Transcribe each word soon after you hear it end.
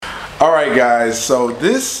All right, guys. So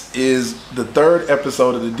this is the third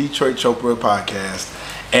episode of the Detroit Chopra podcast.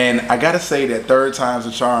 And I got to say that third time's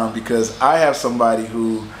a charm because I have somebody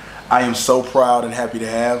who I am so proud and happy to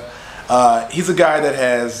have. He's a guy that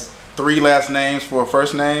has 3 last names for a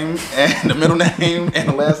first name and a middle name and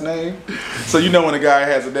a last name. So you know when a guy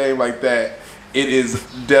has a name like that, it is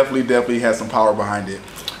definitely has some power behind it.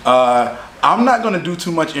 I'm not going to do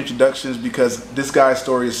too much introductions because this guy's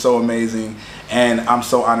story is so amazing and I'm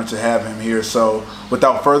so honored to have him here. So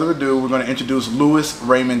without further ado, we're going to introduce Lewis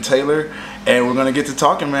Raymond Taylor and we're going to get to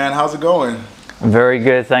talking, man. How's it going? Very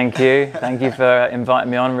good, thank you. Thank you for inviting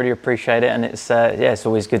me on, really appreciate it. And it's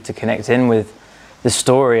always good to connect in with the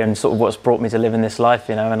story and sort of what's brought me to live in this life,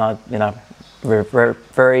 and we're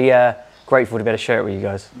very grateful to be able to share it with you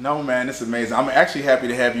guys. No, man, it's amazing. I'm actually happy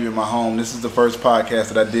to have you in my home. This is the first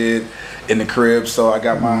podcast that I did in the crib, so I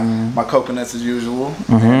got my coconuts as usual,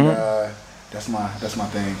 and that's my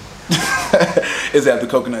thing. Is that the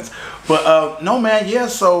coconuts? But no, man, yeah.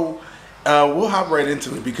 So we'll hop right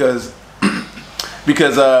into it because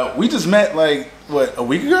we just met like a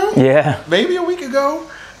week ago? Yeah, maybe a week ago.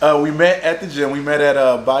 We met at the gym. We met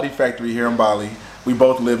at Body Factory here in Bali. We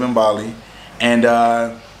both live in Bali, and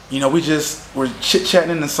we just were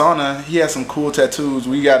chit-chatting in the sauna. He has some cool tattoos.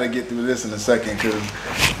 We got to get through this in a second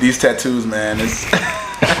because these tattoos, man, it's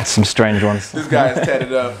some strange ones. This guy is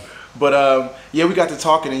tatted up. But yeah, we got to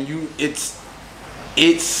talking, and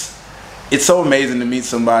it's so amazing to meet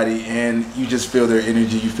somebody and you just feel their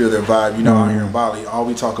energy, you feel their vibe. Out here in Bali, all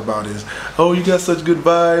we talk about is, oh, you got such good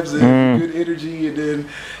vibes and good energy, and then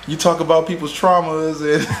you talk about people's traumas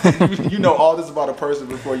and you know all this about a person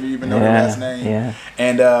before you even know their last name. Yeah.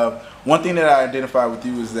 And one thing that I identify with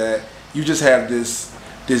you is that you just have this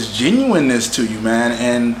genuineness to you, man.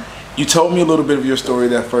 And you told me a little bit of your story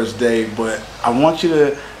that first day, but I want you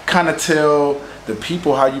to kind of tell the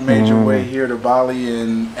people how you made your way here to Bali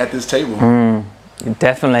and at this table.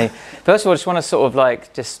 Definitely. First of all, I just want to sort of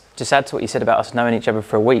like just add to what you said about us knowing each other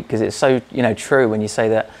for a week, because it's so true when you say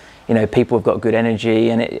that people have got good energy,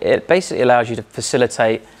 and it basically allows you to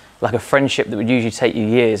facilitate like a friendship that would usually take you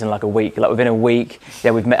years in like a week. Like within a week,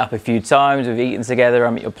 we've met up a few times, we've eaten together,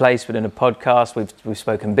 I'm at your place, we're doing a podcast, we've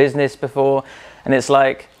spoken business before, and it's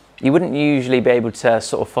like you wouldn't usually be able to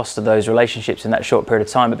sort of foster those relationships in that short period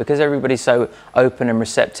of time, but because everybody's so open and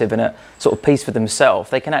receptive and at sort of peace with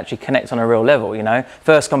themselves, they can actually connect on a real level,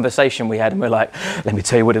 First conversation we had and we're like, let me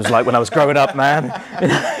tell you what it was like when I was growing up, man.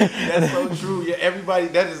 That's so true. Yeah, everybody,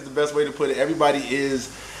 that is the best way to put it. Everybody is,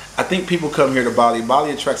 I think people come here to Bali.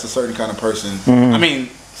 Bali attracts a certain kind of person. I mean,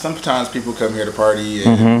 sometimes people come here to party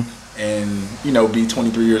and be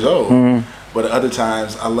 23 years old. But other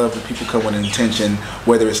times, I love that people come with an intention,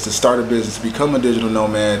 whether it's to start a business, to become a digital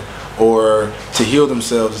nomad, or to heal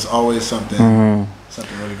themselves. It's always something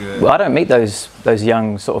really good. Well, I don't meet those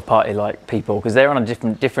young sort of party-like people because they're on a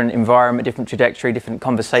different environment, different trajectory, different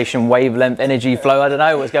conversation, wavelength, energy flow. I don't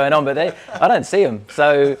know what's going on, but I don't see them.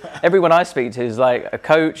 So everyone I speak to is like a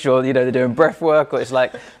coach, or they're doing breath work, or it's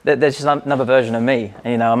like there's just another version of me.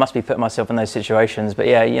 And, I must be putting myself in those situations. But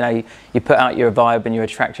yeah, you put out your vibe and you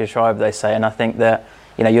attract your tribe, they say, and I think that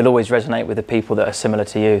you'll always resonate with the people that are similar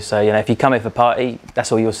to you. So, if you come here for party,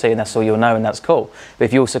 that's all you'll see and that's all you'll know, and that's cool. But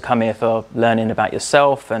if you also come here for learning about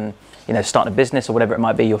yourself and, starting a business or whatever it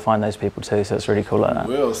might be, you'll find those people too. So it's really cool like that.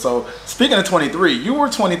 Will. So speaking of 23, you were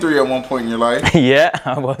 23 at one point in your life. Yeah,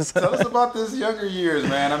 I was. Tell us about this younger years,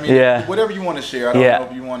 man. I mean, whatever you want to share. I don't know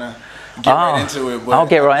if you want to get right into it. But I'll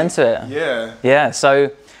get right into it. Yeah. Yeah,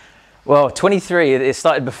 so... Well, 23, it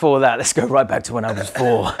started before that. Let's go right back to when I was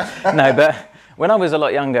 4. No, but when I was a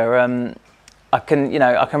lot younger, I can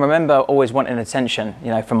remember always wanting attention,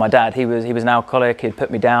 from my dad. He was an alcoholic. He'd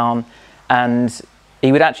put me down, and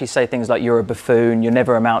he would actually say things like, "You're a buffoon. You'll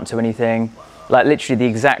never amount to anything." Like literally the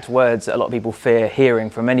exact words that a lot of people fear hearing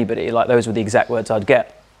from anybody. Like those were the exact words I'd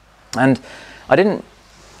get, and I didn't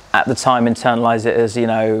at the time internalize it as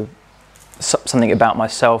something about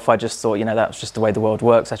myself. I just thought, that's just the way the world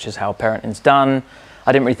works. That's just how parenting's done.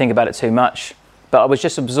 I didn't really think about it too much, but I was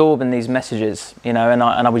just absorbing these messages, and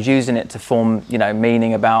I was using it to form,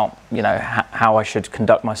 meaning about, how I should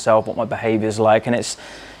conduct myself, what my behavior's like. And it's,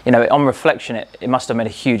 on reflection, it must have made a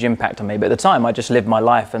huge impact on me. But at the time, I just lived my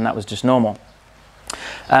life and that was just normal.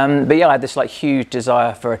 But yeah, I had this like huge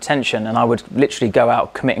desire for attention, and I would literally go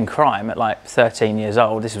out committing crime at like 13 years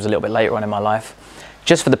old. This was a little bit later on in my life,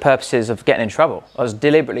 just for the purposes of getting in trouble. I was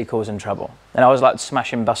deliberately causing trouble. And I was like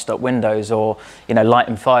smashing bus stop windows or,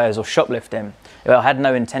 lighting fires or shoplifting. I had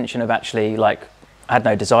no intention of actually I had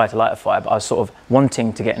no desire to light a fire, but I was sort of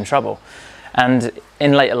wanting to get in trouble. And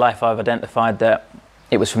in later life, I've identified that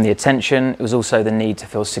It was from the attention. It was also the need to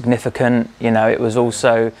feel significant. You know, it was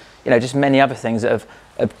also, you know, just many other things that of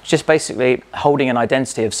just basically holding an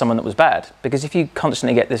identity of someone that was bad. Because if you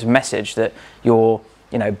constantly get this message that you're,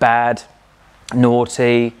 you know, bad,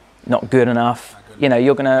 naughty, not good enough, you know,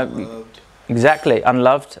 you're gonna exactly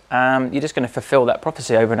unloved. You're just going to fulfill that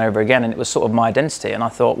prophecy over and over again, and it was sort of my identity. And I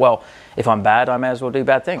thought, well, if I'm bad, I may as well do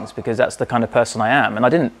bad things because that's the kind of person I am. And I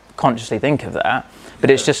didn't consciously think of that,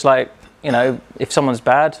 but it's just like, you know, if someone's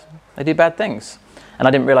bad, they do bad things. And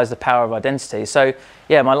I didn't realize the power of identity. So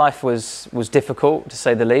yeah, my life was difficult to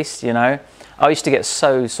say the least. You know, I used to get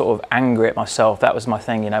so sort of angry at myself. That was my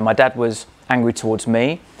thing. You know, my dad was angry towards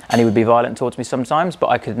me, and he would be violent towards me sometimes, but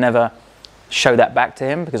I could never show that back to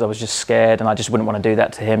him because I was just scared and I just wouldn't want to do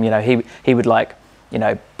that to him. You know, he would like, you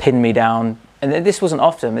know, pin me down, and this wasn't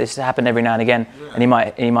often. This happened every now and again, and he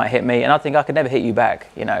might hit me, and I think I could never hit you back,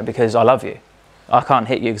 you know, because I love you. I can't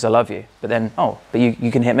hit you because I love you, but then but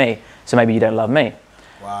you can hit me, so maybe you don't love me.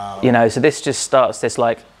 Wow. You know, so this just starts this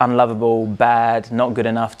like unlovable, bad, not good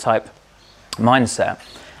enough type mindset.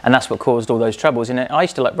 And that's what caused all those troubles. You know, I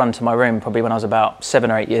used to like run to my room probably when I was about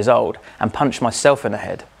 7 or 8 years old and punch myself in the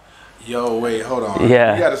head. Yo, wait, hold on.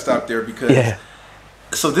 Yeah. You got to stop there because.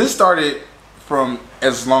 So this started from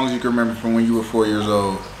as long as you can remember, from when you were 4 years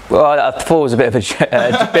old. Well, I thought it was a bit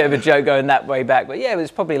of a joke going that way back, but yeah, it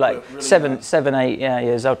was probably like really 7, 8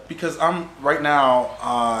 years old. Because I'm right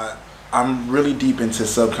now, I'm really deep into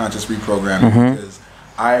subconscious reprogramming because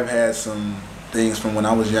I've had some things from when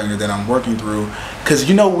I was younger that I'm working through. Because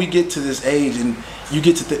you know, we get to this age and you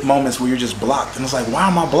get to moments where you're just blocked, and it's like, why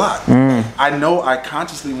am I blocked? I know I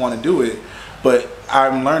consciously want to do it, but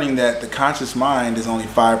I'm learning that the conscious mind is only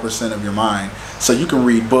 5% of your mind. So you can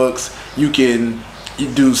read books, you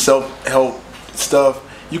do self-help stuff,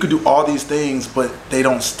 you can do all these things, but they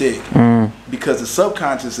don't stick because the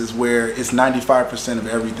subconscious is where it's 95% of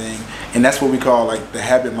everything, and that's what we call like the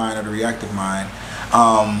habit mind or the reactive mind.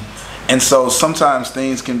 And so sometimes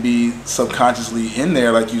things can be subconsciously in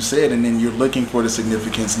there, like you said, and then you're looking for the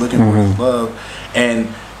significance, looking for the love. And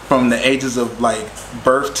from the ages of like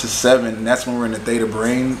birth to 7, that's when we're in the theta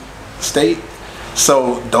brain state.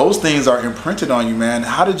 So those things are imprinted on you, man.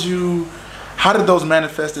 How did those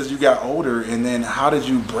manifest as you got older, and then how did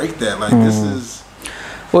you break that? Like this is...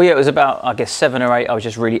 Well, yeah, it was about, I guess, 7 or 8. I was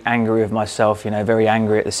just really angry with myself, you know, very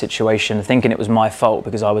angry at the situation, thinking it was my fault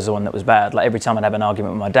because I was the one that was bad. Like every time I'd have an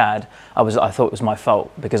argument with my dad, I thought it was my fault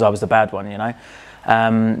because I was the bad one, you know.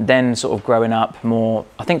 Then sort of growing up more,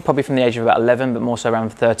 I think probably from the age of about 11, but more so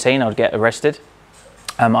around 13, I would get arrested.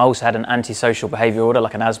 I also had an antisocial behaviour order,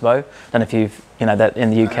 like an ASBO. I don't know if you've, you know, that in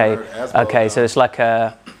the UK. Okay, so it's like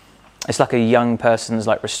a young person's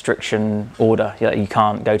like restriction order. You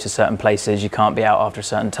can't go to certain places, you can't be out after a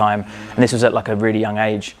certain time. And this was at like a really young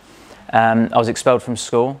age. I was expelled from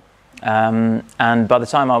school. And by the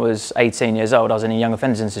time I was 18 years old, I was in a young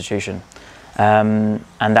offenders institution. And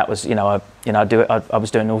that was, I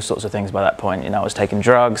was doing all sorts of things by that point. You know, I was taking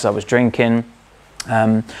drugs, I was drinking.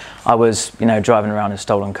 I was, driving around in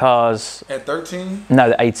stolen cars. At 13?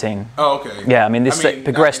 No, at 18. Oh, okay. Yeah, it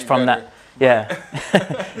progressed from that. Yeah,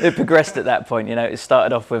 it progressed at that point. You know, it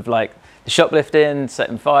started off with like the shoplifting,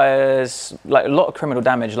 setting fires, like a lot of criminal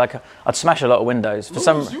damage. Like I'd smash a lot of windows.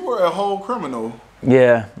 You were a whole criminal.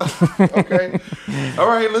 Yeah. Okay. All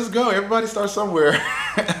right, let's go. Everybody starts somewhere.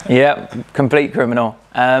 Yeah, complete criminal.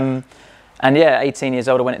 And yeah, 18 years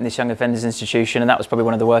old, I went in this young offenders institution, and that was probably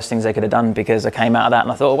one of the worst things they could have done because I came out of that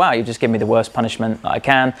and I thought, oh, wow, you've just given me the worst punishment that I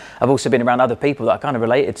can. I've also been around other people that I kind of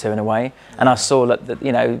related to in a way, and I saw that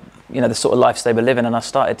the sort of lives they were living, and I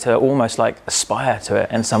started to almost like aspire to it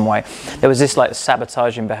in some way. There was this like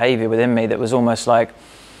sabotaging behaviour within me that was almost like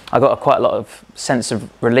I got quite a lot of sense of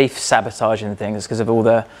relief sabotaging things because of all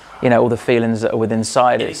the feelings that are within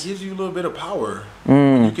inside. It gives you a little bit of power.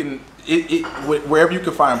 You can wherever you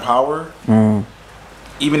can find power,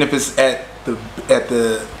 even if it's at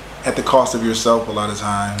the cost of yourself a lot of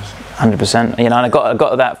times. 100%. And I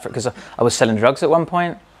got that because I was selling drugs at one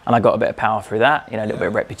point, and I got a bit of power through that. A little bit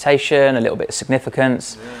of reputation, a little bit of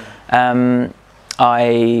significance. Yeah.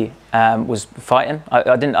 I was fighting.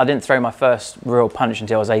 I didn't throw my first real punch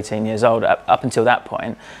until I was 18 years old. Up until that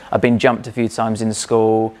point, I'd been jumped a few times in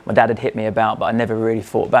school. My dad had hit me about, but I never really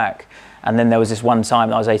fought back. And then there was this one time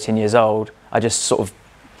that I was 18 years old, I just sort of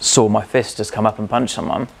saw my fist just come up and punch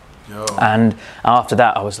someone. Yo. And after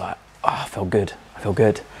that, I was like, oh, I feel good.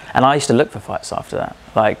 And I used to look for fights after that.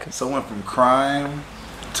 So it went from crime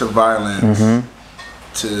to violence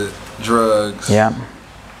to drugs. Yeah.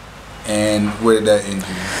 And where did that end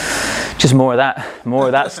you? Just more of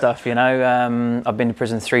that stuff, I've been to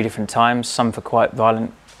prison 3 different times, some for quite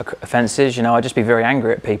violent offences, you know, I'd just be very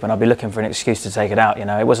angry at people and I'd be looking for an excuse to take it out, you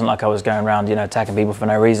know. It wasn't like I was going around, you know, attacking people for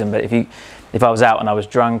no reason, but if I was out and I was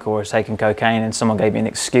drunk or was taking cocaine and someone gave me an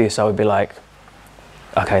excuse, I would be like,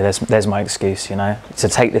 okay, there's my excuse, you know, to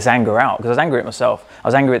take this anger out, because I was angry at myself. I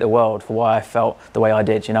was angry at the world for why I felt the way I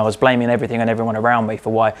did, you know. I was blaming everything and everyone around me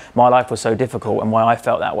for why my life was so difficult and why I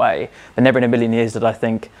felt that way. But never in a million years did I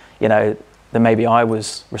think, you know, that maybe I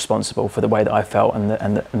was responsible for the way that I felt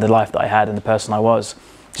and the life that I had and the person I was.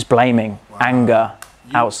 Just blaming, anger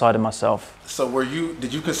outside of myself. So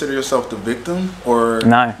did you consider yourself the victim, or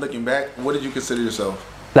no? Looking back, what did you consider yourself?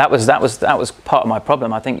 That was part of my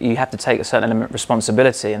problem. I think you have to take a certain element of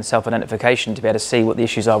responsibility and self-identification to be able to see what the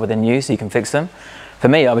issues are within you so you can fix them. For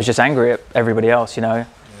me, I was just angry at everybody else, you know. Yeah.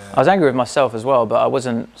 I was angry with myself as well, but I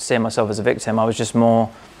wasn't seeing myself as a victim. I was just more,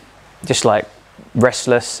 just like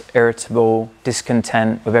restless, irritable,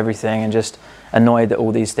 discontent with everything and just annoyed that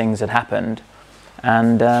all these things had happened.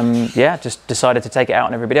 And yeah, just decided to take it out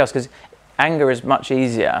on everybody else, because anger is much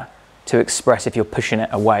easier to express if you're pushing it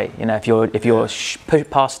away, you know, if you're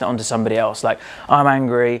passing it on to somebody else, like, I'm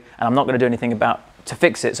angry and I'm not going to do anything to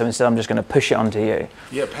fix it, so instead I'm just going to push it onto you.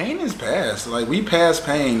 Yeah, pain is past. Like, we pass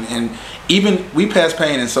pain, and even we pass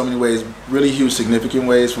pain in so many ways, really huge, significant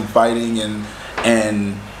ways, from fighting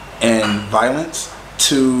and violence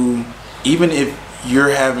to, even if you're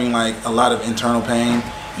having like a lot of internal pain,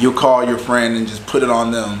 you'll call your friend and just put it on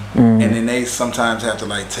them, and then they sometimes have to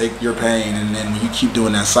like take your pain, and then when you keep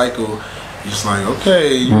doing that cycle, you're just like,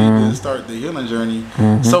 okay, you need to start the healing journey.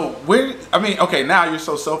 So okay, now you're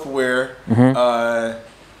so self-aware,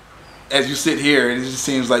 as you sit here, and it just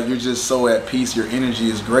seems like you're just so at peace, your energy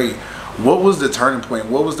is great. What was the turning point?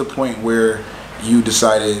 What was the point where you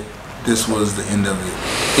decided this was the end of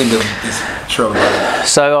this trail of life?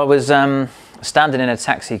 So I was standing in a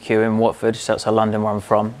taxi queue in Watford, just outside London, where I'm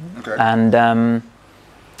from. Okay. And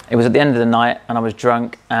it was at the end of the night, and I was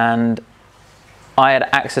drunk, and I had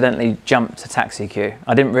accidentally jumped a taxi queue.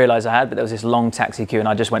 I didn't realise I had, but there was this long taxi queue, and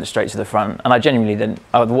I just went straight to the front. And I genuinely didn't,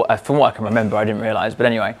 from what I can remember, I didn't realise. But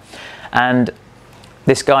anyway, and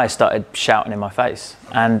this guy started shouting in my face.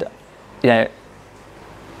 And, you know,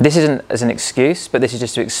 this isn't as an excuse, but this is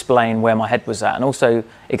just to explain where my head was at, and also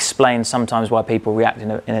explain sometimes why people react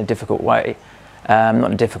in a difficult way. Not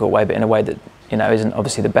in a difficult way, but in a way that, you know, isn't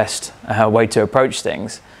obviously the best way to approach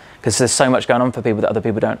things, because there's so much going on for people that other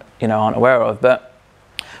people don't, you know, aren't aware of. But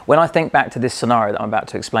when I think back to this scenario that I'm about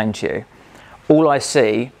to explain to you, all I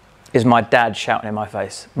see is my dad shouting in my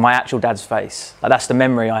face, my actual dad's face. Like, that's the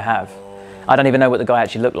memory I have. I don't even know what the guy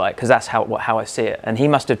actually looked like, because that's how I see it. And he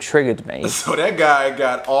must have triggered me. So that guy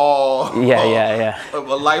got all of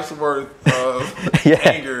a life's worth of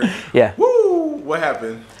anger. Yeah. Woo! What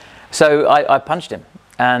happened? So I punched him,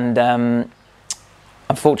 and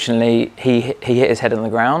unfortunately he hit his head on the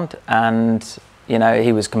ground, and, you know,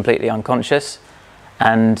 he was completely unconscious.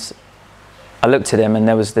 And I looked at him, and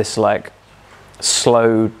there was this like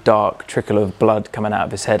slow, dark trickle of blood coming out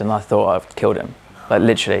of his head, and I thought I've killed him. Like,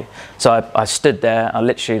 literally. So I stood there, I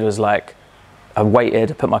literally was like, I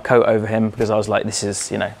waited, put my coat over him, because I was like, this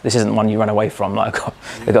isn't one you run away from. Like,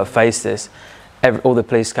 I've got to face this. All the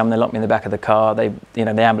police come, they locked me in the back of the car, the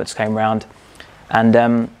ambulance came round,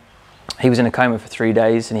 and he was in a coma for 3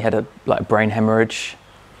 days, and he had a brain hemorrhage,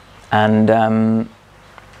 and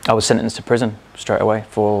I was sentenced to prison straight away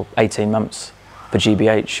for 18 months for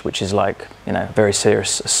GBH, which is like, you know, very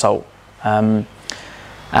serious assault. And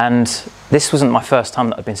this wasn't my first time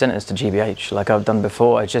that I've been sentenced to GBH, like I've done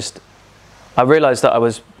before. I realised that I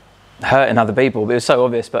was hurting other people, but it was so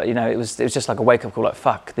obvious. But, you know, it was just like a wake-up call, like,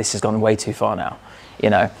 fuck, this has gone way too far now. You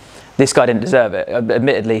know, this guy didn't deserve it.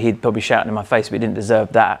 Admittedly, he'd probably shouted in my face, but he didn't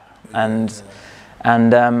deserve that. And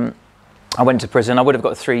I went to prison. I would have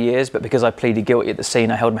got 3 years, but because I pleaded guilty at the scene,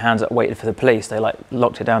 I held my hands up, waited for the police. They like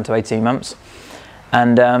locked it down to 18 months.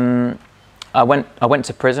 And I went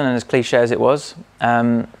to prison, and as cliche as it was,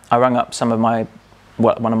 I rang up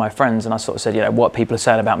one of my friends, and I sort of said, you know, what people are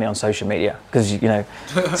saying about me on social media, because, you know,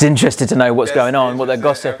 it's interested to know what's going on, what their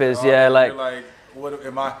gossip is. Yeah, like what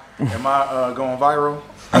am I going viral?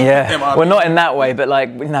 Yeah, well, not in that way, but like,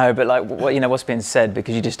 no, but like, what, you know, what's being said,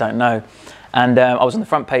 because you just don't know. And I was on the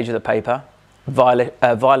front page of the paper,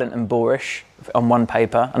 Violent and Boorish on one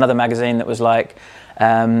paper. Another magazine that was like,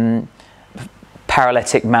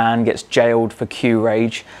 paralytic man gets jailed for Q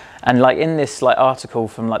rage. And like in this like article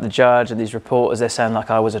from like the judge and these reporters, they're saying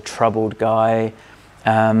like I was a troubled guy.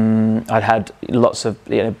 I'd had lots of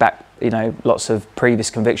lots of previous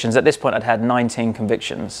convictions. At this point, I'd had 19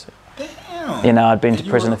 convictions. Damn. You know, I'd been to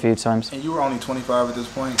prison a few times. And you were only 25 at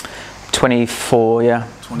this point? 24, yeah.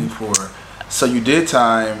 24. So you did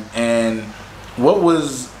time, and what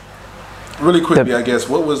was really quickly, I guess,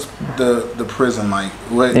 what was the prison like?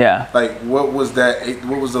 What was that?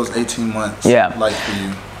 What was those 18 months like for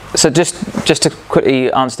you? So just to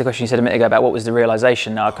quickly answer the question you said a minute ago about what was the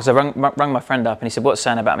realization now, because I rang my friend up and he said, what's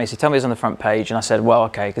saying about me? So he told me it was on the front page, and I said, well,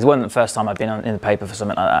 okay, because it wasn't the first time I'd been in the paper for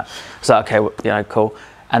something like that. So okay, well, you know, cool.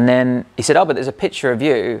 And then he said, oh, but there's a picture of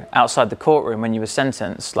you outside the courtroom when you were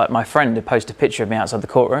sentenced. Like, my friend had posted a picture of me outside the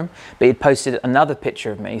courtroom, but he'd posted another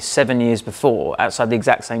picture of me 7 years before outside the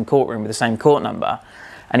exact same courtroom with the same court number.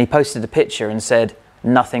 And he posted the picture and said,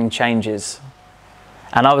 nothing changes.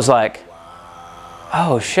 And I was like,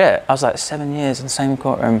 oh shit. I was like, 7 years in the same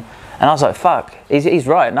courtroom. And I was like, fuck, he's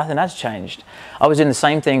right, nothing has changed. I was doing the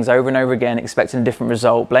same things over and over again, expecting a different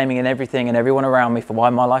result, blaming everything and everyone around me for why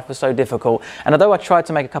my life was so difficult. And although I tried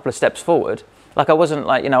to make a couple of steps forward, like I wasn't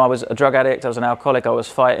like, you know, I was a drug addict, I was an alcoholic, I was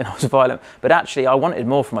fighting, I was violent, but actually I wanted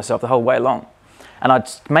more for myself the whole way along. And I'd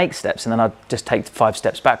make steps and then I'd just take 5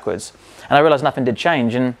 steps backwards. And I realized nothing did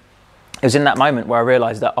change. And it was in that moment where I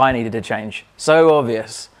realized that I needed to change. So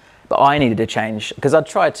obvious. But I needed to change, because I'd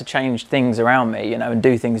tried to change things around me, you know, and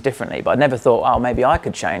do things differently, but I never thought, oh, maybe I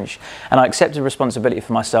could change. And I accepted responsibility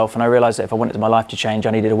for myself, and I realized that if I wanted my life to change,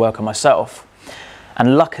 I needed to work on myself.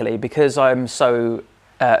 And luckily, because I'm so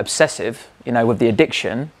obsessive, you know, with the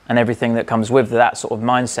addiction and everything that comes with that sort of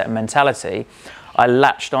mindset and mentality, I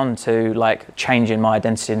latched on to like changing my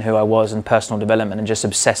identity and who I was and personal development, and just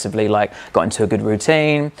obsessively like got into a good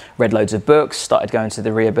routine, read loads of books, started going to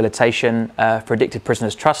the rehabilitation for addicted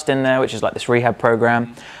prisoners trust in there, which is like this rehab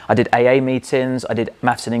program. I did AA meetings, I did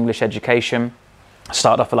maths and English education. I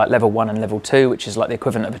started off at like level 1 and level 2, which is like the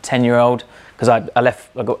equivalent of a 10-year-old, because I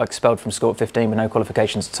got expelled from school at 15 with no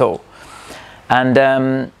qualifications at all.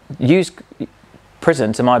 And used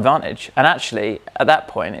prison to my advantage. And actually, at that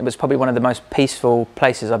point, it was probably one of the most peaceful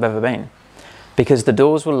places I've ever been, because the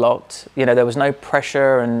doors were locked. You know, there was no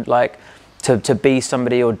pressure and like to be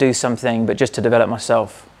somebody or do something, but just to develop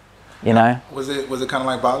myself. You know. Was it kind of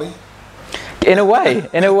like Bali? In a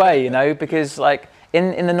way, you know, because like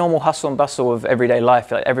in the normal hustle and bustle of everyday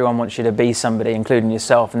life, like everyone wants you to be somebody, including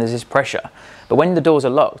yourself, and there's this pressure. But when the doors are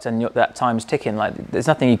locked and that time's ticking, like there's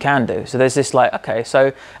nothing you can do. So there's this like, okay,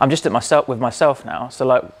 so I'm just with myself now. So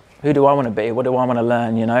like, who do I want to be? What do I want to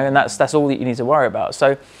learn? You know, and that's all that you need to worry about.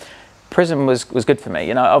 So prison was good for me.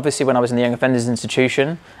 You know, obviously when I was in the Young Offenders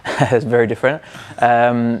Institution, it's very different.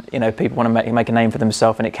 You know, people want to make a name for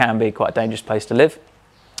themselves, and it can be quite a dangerous place to live.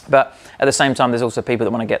 But at the same time, there's also people that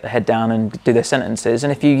want to get their head down and do their sentences.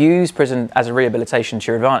 And if you use prison as a rehabilitation to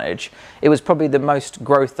your advantage, it was probably the most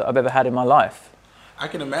growth that I've ever had in my life. I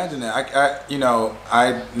can imagine that. You know,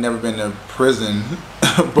 I've never been to prison,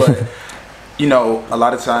 but, you know, a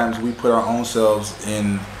lot of times we put our own selves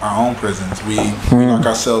in our own prisons. We lock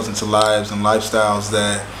ourselves into lives and lifestyles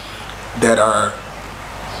that are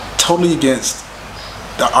totally against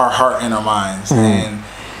our heart and our minds. And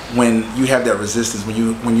when you have that resistance,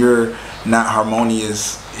 when you're not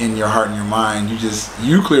harmonious in your heart and your mind,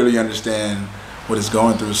 you clearly understand what it's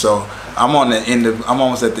going through. So I'm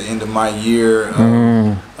almost at the end of my year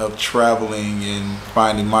of traveling and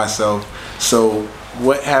finding myself. So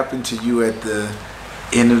what happened to you at the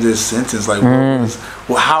end of this sentence? Like,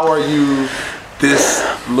 how are you this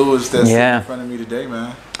Lewis that's in front of me today,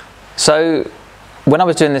 man? So when I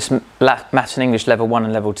was doing this maths and English level 1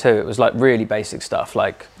 and level 2, it was like really basic stuff,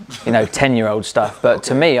 like, you know, 10-year-old stuff. But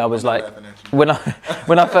to me, I was like, when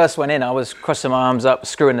I first went in, I was crossing my arms up,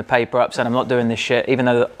 screwing the paper up, saying I'm not doing this shit, even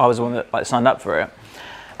though I was the one that like signed up for it.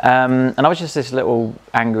 And I was just this little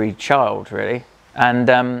angry child, really.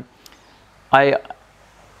 And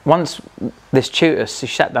once this tutor, she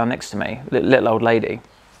sat down next to me, little old lady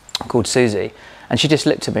called Susie, and she just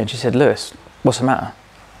looked at me and she said, "Lewis, what's the matter?"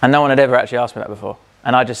 And no one had ever actually asked me that before.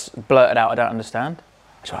 And I just blurted out, "I don't understand."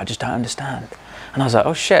 So I just don't understand. And I was like,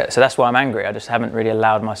 oh shit. So that's why I'm angry. I just haven't really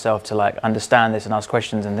allowed myself to like understand this and ask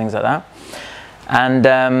questions and things like that.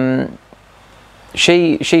 And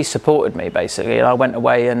she supported me basically. And I went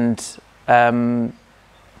away and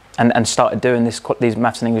started doing these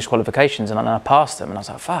maths and English qualifications, and I passed them. And I was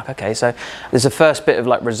like, fuck, okay. So there's the first bit of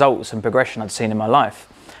like results and progression I'd seen in my life.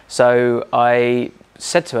 So I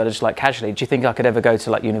said to her just like casually, "Do you think I could ever go to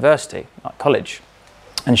like university, like college?"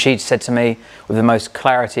 And she said to me with the most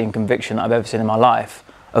clarity and conviction that I've ever seen in my life,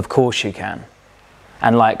 "Of course you can."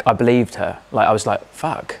 And like I believed her. Like I was like,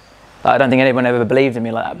 fuck. Like, I don't think anyone ever believed in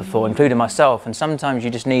me like that before, including myself. And sometimes you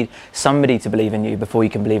just need somebody to believe in you before you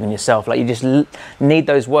can believe in yourself. Like you just need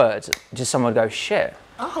those words, just someone to go, shit.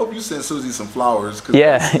 I hope you sent Susie some flowers.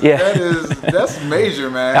 That's major,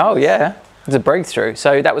 man. Oh yeah. It's a breakthrough.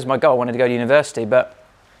 So that was my goal. I wanted to go to university, but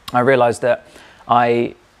I realized that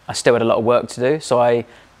I still had a lot of work to do. So I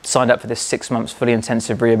signed up for this 6 months fully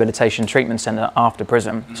intensive rehabilitation treatment center after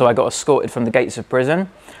prison. So I got escorted from the gates of prison.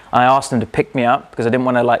 I asked them to pick me up because I didn't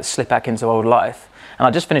want to like slip back into old life. And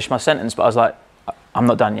I just finished my sentence, but I was like, I'm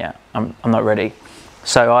not done yet. I'm not ready.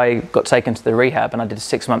 So I got taken to the rehab and I did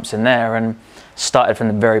 6 months in there and started from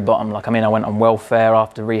the very bottom. Like, I mean, I went on welfare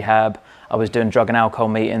after rehab. I was doing drug and alcohol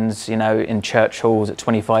meetings, you know, in church halls at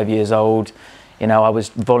 25 years old. You know, I was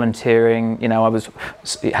volunteering, you know,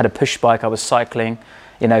 had a push bike, I was cycling,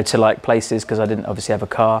 you know, to like places because I didn't obviously have a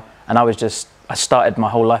car. And I started my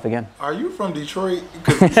whole life again. Are you from Detroit?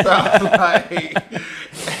 Because it sounds like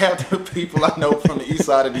half the people I know from the east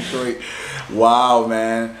side of Detroit. Wow,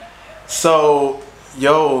 man. So,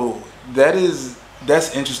 yo,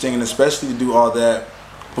 that's interesting, and especially to do all that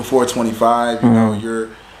before 25, you know,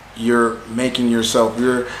 you're making yourself,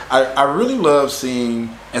 I really love seeing,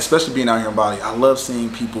 especially being out here in Bali, I love seeing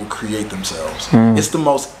people create themselves. It's the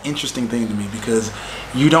most interesting thing to me because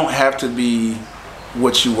you don't have to be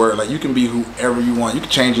what you were. Like, you can be whoever you want. You can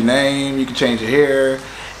change your name, you can change your hair,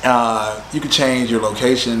 you can change your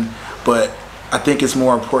location, but I think it's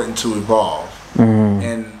more important to evolve.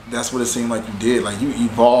 And that's what it seemed like you did. Like, you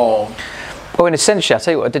evolved. Well, in essentially, I'll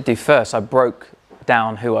tell you what I did do first. I broke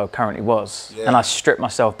down who I currently was, and I stripped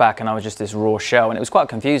myself back, and I was just this raw shell, and it was quite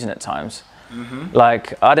confusing at times.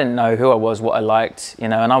 Like, I didn't know who I was, what I liked, you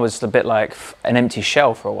know, and I was a bit like an empty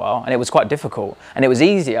shell for a while, and it was quite difficult, and it was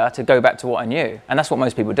easier to go back to what I knew, and that's what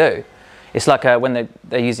most people do. It's like when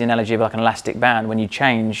they use the analogy of like an elastic band. When you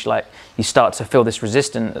change, like, you start to feel this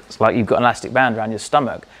resistance, like you've got an elastic band around your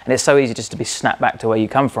stomach, and it's so easy just to be snapped back to where you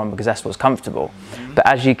come from because that's what's comfortable. But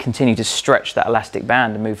as you continue to stretch that elastic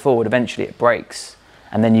band and move forward, eventually it breaks,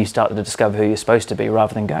 and then you start to discover who you're supposed to be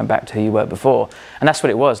rather than going back to who you were before. And that's what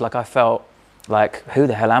it was. Like, I felt like, who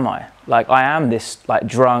the hell am I? Like, I am this like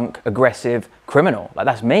drunk, aggressive criminal. Like,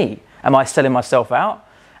 that's me. Am I selling myself out?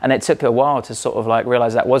 And it took a while to sort of like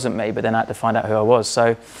realize that wasn't me, but then I had to find out who I was.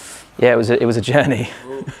 So yeah, it was a journey.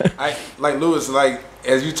 Like, Lewis, like,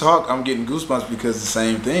 as you talk, I'm getting goosebumps because the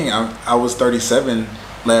same thing. I was 37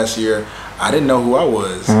 last year. I didn't know who I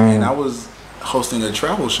was, and I was hosting a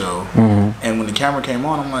travel show. And when the camera came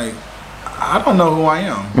on, I'm like, I don't know who I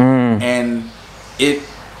am. And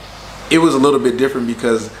it was a little bit different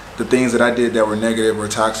because the things that I did that were negative or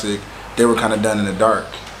toxic, they were kind of done in the dark.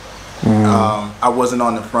 I wasn't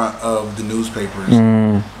on the front of the newspapers,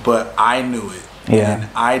 but I knew it. And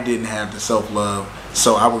I didn't have the self-love,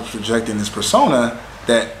 so I was projecting this persona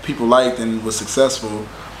that people liked and was successful,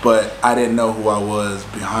 but I didn't know who I was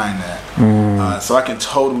behind that. So I can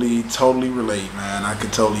totally relate, man. I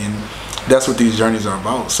could totally, and that's what these journeys are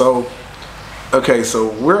about. So, okay, so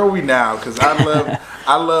where are we now? Because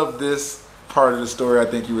I love this part of the story. I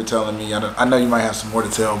think you were telling me. I know you might have some more to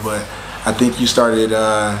tell, but I think you started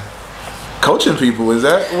coaching people. Is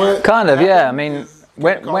that what? Kind of, yeah. I mean,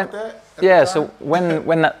 when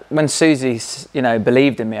Susie, you know,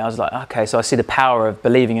 believed in me, I was like, okay, so I see the power of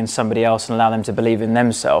believing in somebody else and allow them to believe in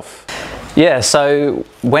themselves. Yeah, so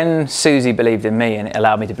when Susie believed in me and it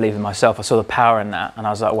allowed me to believe in myself, I saw the power in that, and I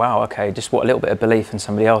was like, wow, okay, just what a little bit of belief in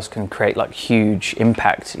somebody else can create like huge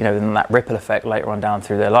impact, you know, and that ripple effect later on down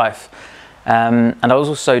through their life. And I was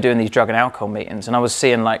also doing these drug and alcohol meetings, and I was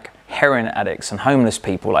seeing like heroin addicts and homeless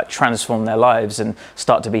people like transform their lives and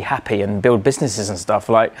start to be happy and build businesses and stuff.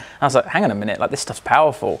 Like, I was like, hang on a minute, like, this stuff's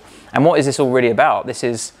powerful. And what is this all really about? This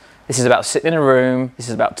is about sitting in a room. This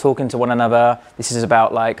is about talking to one another. This is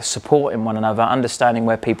about like supporting one another, understanding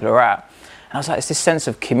where people are at. And I was like, it's this sense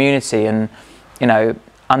of community and, you know,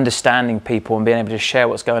 understanding people and being able to share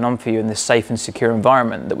what's going on for you in this safe and secure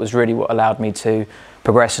environment that was really what allowed me to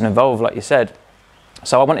progress and evolve, like you said.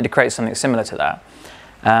 So I wanted to create something similar to that.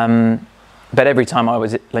 But every time I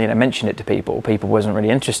was, you know, mentioned it to people wasn't really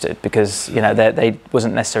interested because, you know, they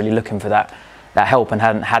wasn't necessarily looking for that help and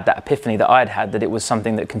hadn't had that epiphany that I'd had, that it was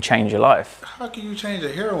something that can change your life. How can you change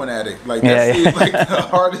a heroin addict? Like, that seems like the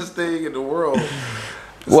hardest thing in the world.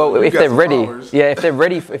 Well, if they're ready,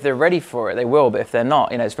 if they're ready for it, they will. But if they're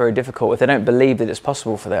not, you know, it's very difficult. If they don't believe that it's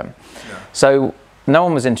possible for them. Yeah. So no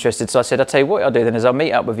one was interested. So I said, I'll tell you what I'll do then is I'll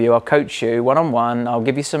meet up with you. I'll coach you one-on-one. I'll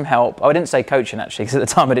give you some help. Oh, I didn't say coaching actually, because at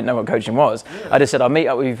the time I didn't know what coaching was. Yeah. I just said, I'll meet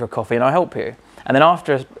up with you for a coffee and I'll help you. And then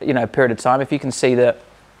after, you know, a period of time, if you can see that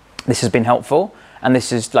this has been helpful and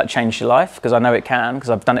this has like changed your life, because I know it can,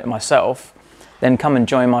 because I've done it myself, then come and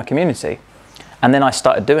join my community. And then I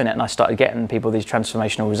started doing it and I started getting people these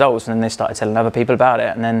transformational results, and then they started telling other people about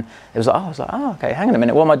it. And then it was like, I was like, oh, okay, hang on a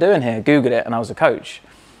minute, what am I doing here? Googled it and I was a coach.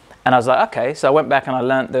 And I was like, okay, so I went back and I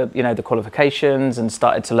learned the qualifications and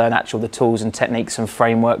started to learn the tools and techniques and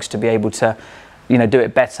frameworks to be able to, you know, do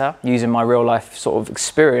it better using my real life sort of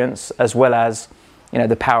experience, as well as,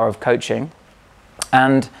 the power of coaching,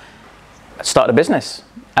 and started a business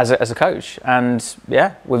as a coach. And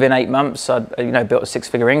yeah, within 8 months, I built a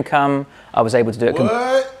 6-figure income. I was able to do it.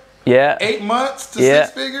 What? Yeah. 8 months to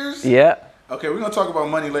 6 figures? Yeah. Okay, we're gonna talk about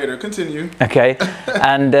money later. Continue. Okay,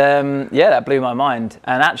 and that blew my mind.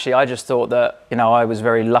 And actually, I just thought that I was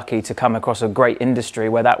very lucky to come across a great industry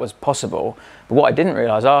where that was possible. But what I didn't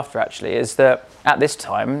realize after actually is that at this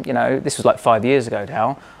time, this was like 5 years ago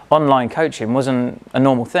now, online coaching wasn't a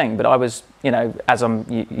normal thing. But I was, as I'm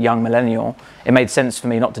a young millennial, it made sense for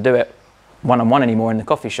me not to do it one-on-one anymore in the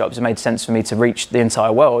coffee shops. It made sense for me to reach the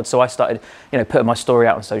entire world. So I started, putting my story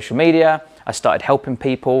out on social media. I started helping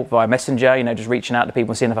people via Messenger, just reaching out to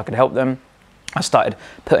people and seeing if I could help them. I started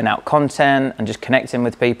putting out content and just connecting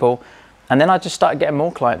with people. And then I just started getting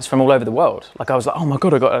more clients from all over the world. Like I was like, oh my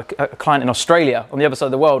God, I got a client in Australia on the other side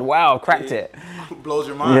of the world. Wow, cracked it. Blows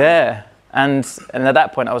your mind. Yeah. And at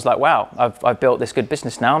that point I was like, wow, I've built this good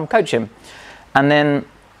business now, I'm coaching. And then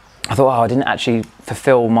I thought, I didn't actually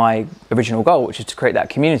fulfill my original goal, which is to create that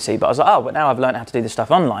community. But I was like, but now I've learned how to do this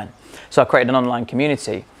stuff online. So I created an online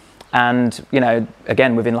community. And,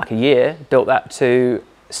 again, within like a year, built that to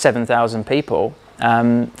 7,000 people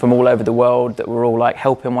from all over the world that were all like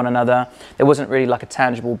helping one another. There wasn't really like a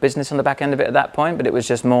tangible business on the back end of it at that point, but it was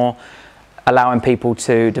just more allowing people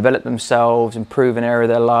to develop themselves, improve an area of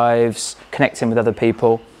their lives, connecting with other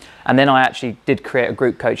people. And then I actually did create a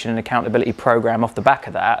group coaching and accountability program off the back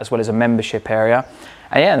of that, as well as a membership area.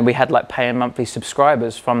 And yeah, and we had like paying monthly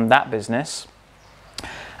subscribers from that business.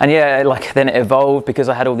 And yeah, like then it evolved because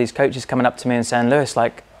I had all these coaches coming up to me and saying, Lewis,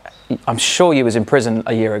 like, I'm sure you was in prison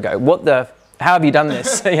a year ago. How have you done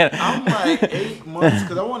this? I'm like 8 months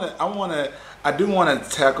because I do want to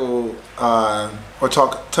tackle or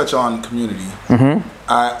touch on community. Mm-hmm.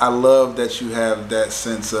 I love that you have that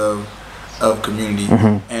sense of community.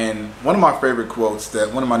 Mm-hmm. And one of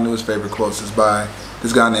my newest favorite quotes is by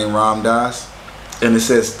this guy named Ram Dass. And it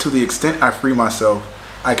says, to the extent I free myself,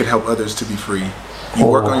 I can help others to be free. You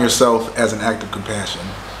work on yourself as an act of compassion.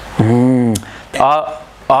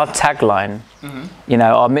 Our tagline,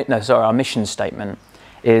 our mission statement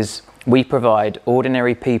is, we provide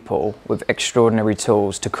ordinary people with extraordinary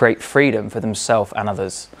tools to create freedom for themselves and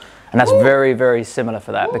others. And that's very, very similar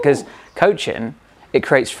for that, because coaching, it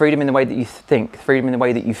creates freedom in the way that you think, freedom in the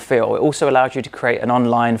way that you feel. It also allows you to create an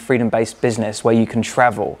online freedom-based business where you can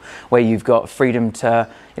travel, where you've got freedom to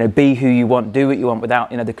be who you want, do what you want without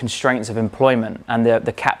the constraints of employment and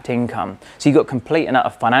the capped income. So you've got complete and utter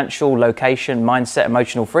financial, location, mindset,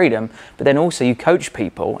 emotional freedom, but then also you coach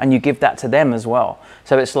people and you give that to them as well.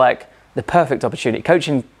 So it's like the perfect opportunity.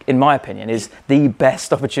 Coaching, in my opinion, is the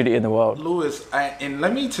best opportunity in the world. Lewis, and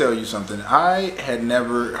let me tell you something. I had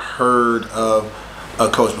never heard of a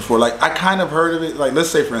coach before. Like, I kind of heard of it. Like, let's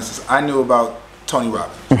say, for instance, I knew about Tony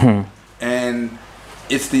Robbins. Mm-hmm. And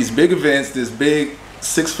it's these big events, this big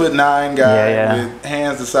 6'9" guy with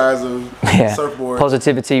hands the size of surfboard.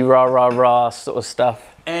 Positivity, rah, rah, rah sort of stuff.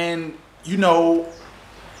 And,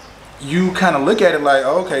 you kind of look at it like,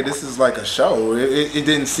 oh, okay, this is like a show. It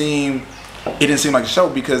didn't seem like a show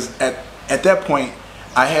because at that point,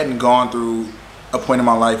 I hadn't gone through a point in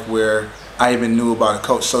my life where I even knew about a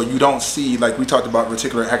coach. So you don't see, like we talked about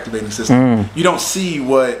reticular activating system, you don't see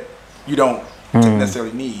what you don't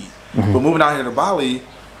necessarily need. Mm-hmm. But moving out here to Bali,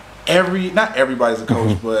 not everybody's a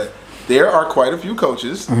coach, but there are quite a few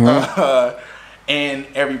coaches in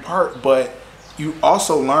every part. But you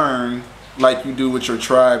also learn, like you do with your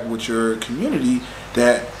tribe, with your community,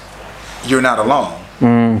 that you're not alone.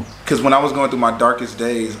 Because when I was going through my darkest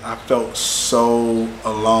days, I felt so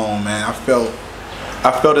alone, man. I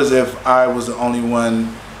felt as if I was the only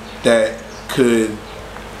one that could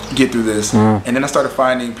get through this. And then I started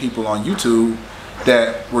finding people on YouTube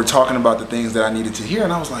that were talking about the things that I needed to hear,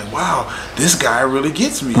 and I was like, wow, this guy really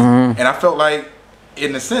gets me. And I felt like,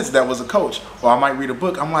 in a sense, that was a coach. Or I might read a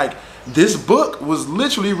book. I'm like, this book was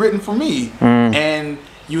literally written for me. And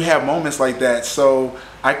you have moments like that. So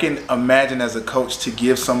I can imagine as a coach to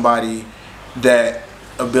give somebody that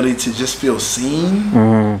ability to just feel seen,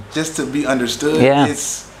 just to be understood.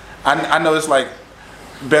 I know it's like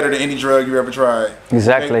better than any drug you ever tried.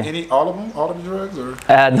 Exactly. All of the drugs, or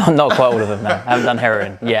not quite all of them. No, I haven't done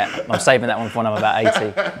heroin yet. I'm saving that one for when I'm about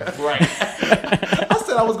 80. Right. I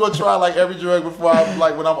said I was gonna try like every drug before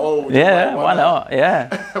when I'm old. Yeah, why not?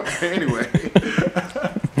 Yeah. But anyway.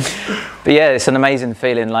 But yeah, it's an amazing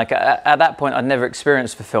feeling. Like at that point, I'd never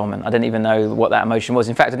experienced fulfillment. I didn't even know what that emotion was.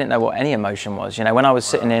 In fact, I didn't know what any emotion was. When I was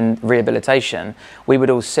sitting in rehabilitation, we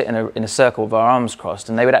would all sit in a circle with our arms crossed,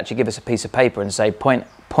 and they would actually give us a piece of paper and say, point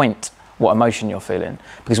what emotion you're feeling,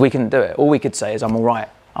 because we couldn't do it. All we could say is, I'm all right.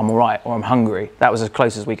 I'm all right, or I'm hungry. That was as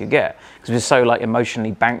close as we could get, because we were so like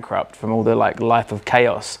emotionally bankrupt from all the like life of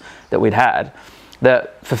chaos that we'd had,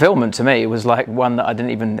 that fulfillment to me was like one that I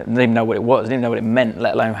didn't even know what it was, didn't know what it meant,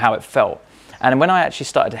 let alone how it felt. And when I actually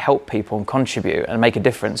started to help people and contribute and make a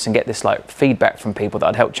difference and get this like feedback from people that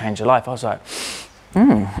I'd helped change their life, I was like,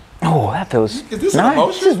 oh, that feels this nice.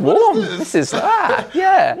 Emotion? This is warm. This is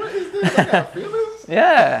yeah. What is this? I got feelings.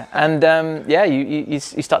 Yeah, and you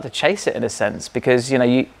start to chase it in a sense, because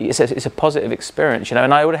it's a positive experience,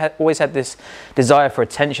 and I always had this desire for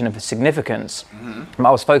attention and for significance.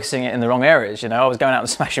 I was focusing it in the wrong areas. I was going out and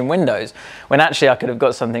smashing windows when actually I could have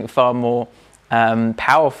got something far more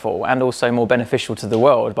powerful and also more beneficial to the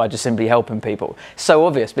world by just simply helping people. So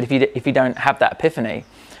obvious, but if you don't have that epiphany,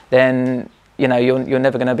 then you're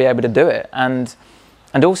never going to be able to do it.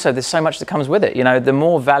 And also, there's so much that comes with it. The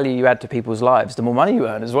more value you add to people's lives, the more money you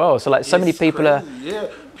earn as well. So, like, so many people are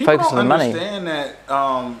focused on the money. People don't understand that,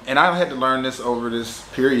 and I had to learn this over this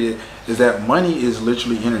period, is that money is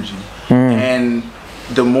literally energy. And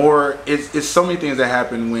the more, it's so many things that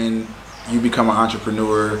happen when you become an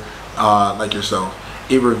entrepreneur like yourself.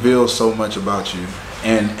 It reveals so much about you.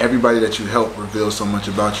 And everybody that you help reveals so much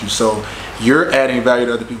about you. So you're adding value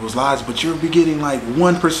to other people's lives, but you're getting like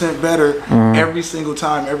 1% better every single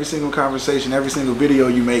time, every single conversation, every single video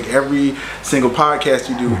you make, every single podcast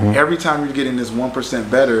you do. Every time you're getting this 1%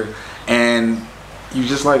 better, and you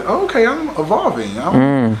just like, oh, okay, I'm evolving,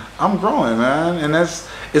 I'm growing, man, and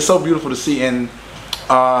it's so beautiful to see. And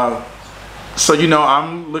so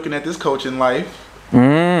I'm looking at this coaching life.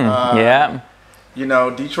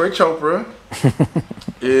 Detroit Chopra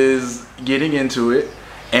is getting into it,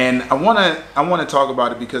 and I wanna talk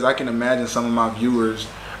about it because I can imagine some of my viewers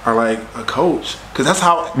are like, a coach, because that's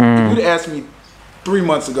how if you'd asked me 3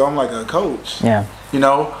 months ago, I'm like, a coach. Yeah.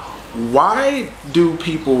 Why do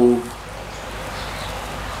people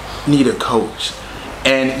need a coach?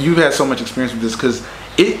 And you've had so much experience with this, because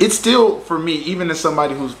it's still, for me, even as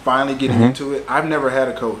somebody who's finally getting into it, I've never had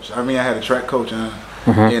a coach. I mean, I had a track coach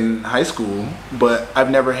in high school, but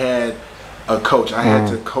I've never had a coach. I had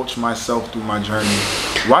to coach myself through my journey.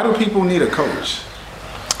 Why do people need a coach?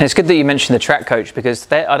 It's good that you mentioned the track coach,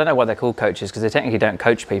 because I don't know why they're called coaches, because they technically don't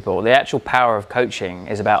coach people. The actual power of coaching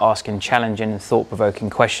is about asking challenging and thought-provoking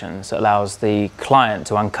questions that allows the client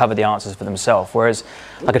to uncover the answers for themselves. Whereas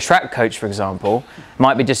like a track coach, for example,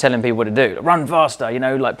 might be just telling people what to do. Run faster,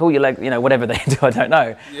 like pull your leg, whatever they do, I don't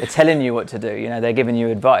know. They're telling you what to do, they're giving you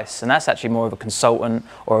advice. And that's actually more of a consultant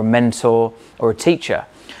or a mentor or a teacher.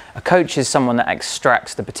 A coach is someone that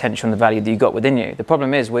extracts the potential and the value that you got within you. The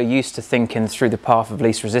problem is we're used to thinking through the path of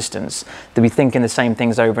least resistance, that we thinking the same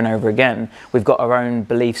things over and over again. We've got our own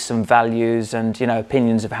beliefs and values and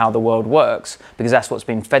opinions of how the world works, because that's what's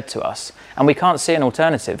been fed to us. And we can't see an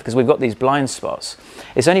alternative because we've got these blind spots.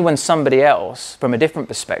 It's only when somebody else from a different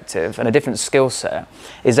perspective and a different skill set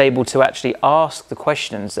is able to actually ask the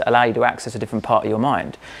questions that allow you to access a different part of your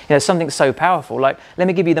mind. Something so powerful. Like, let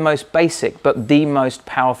me give you the most basic but the most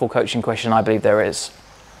powerful coaching question I believe there is,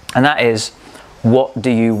 and that is, what do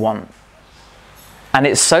you want? And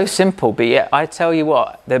it's so simple, but yet I tell you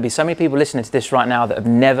what, there'll be so many people listening to this right now that have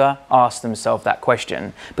never asked themselves that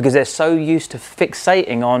question, because they're so used to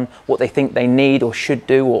fixating on what they think they need or should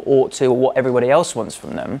do or ought to, or what everybody else wants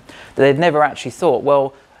from them, that they've never actually thought,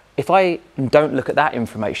 well, if I don't look at that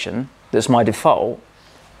information that's my default,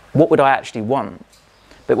 what would I actually want?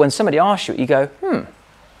 But when somebody asks you it, you go,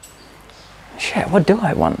 shit, what do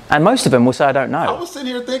I want? And most of them will say, I don't know. I was sitting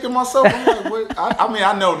here thinking myself, I'm like, what?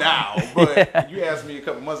 I know now, but you asked me a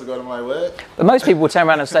couple months ago, and I'm like, what? But most people will turn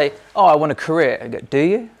around and say, oh, I want a career. I go, do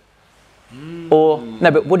you? Or,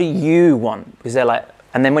 no, but what do you want? Because they're like,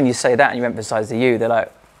 and then when you say that and you emphasize the you, they're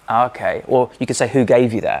like, oh, okay. Or you could say, who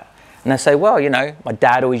gave you that? And they say, well, my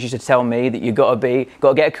dad always used to tell me that you got to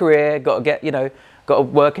get a career, got to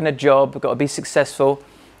work in a job, got to be successful.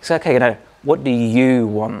 So, okay, what do you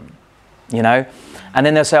want? And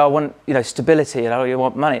then they'll say, I want, stability, and I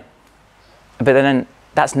want money. But then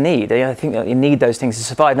that's need. I think that you need those things to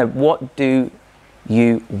survive. No, what do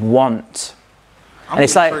you want? And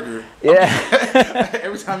it's like, triggered.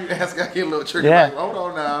 Every time you ask, I get a little triggered. Like, hold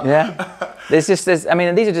on now. Yeah. These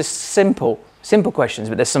are just simple questions,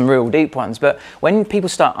 but there's some real deep ones. But when people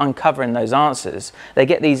start uncovering those answers, they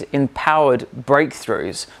get these empowered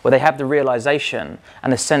breakthroughs where they have the realization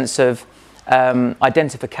and a sense of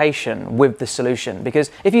identification with the solution.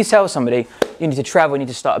 Because if you tell somebody you need to travel, you need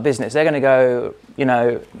to start a business, they're going to go,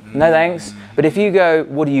 no thanks. But if you go,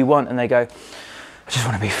 what do you want? And they go, I just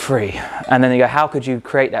want to be free. And then they go, how could you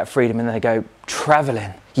create that freedom? And then they go,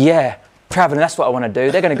 traveling. Yeah, traveling, that's what I want to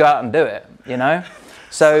do. They're going to go out and do it,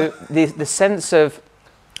 So the sense of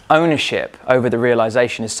ownership over the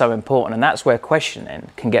realization is so important, and that's where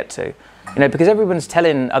questioning can get to. Because everyone's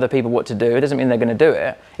telling other people what to do, it doesn't mean they're going to do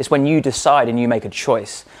it. It's when you decide and you make a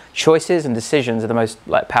choice. Choices and decisions are the most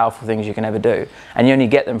powerful things you can ever do, and you only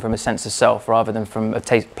get them from a sense of self rather than from a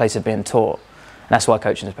place of being taught. And that's why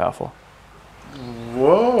coaching is powerful.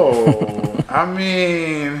 Whoa! I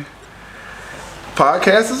mean,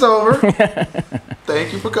 podcast is over.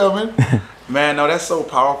 Thank you for coming, man. No, that's so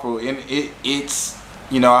powerful, and it's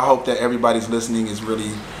I hope that everybody's listening is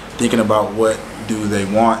really thinking about what do they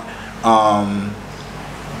want.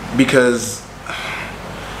 Because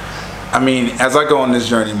I mean, as I go on this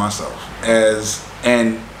journey myself,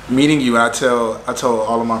 and meeting you, I told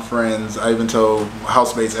all of my friends, I even told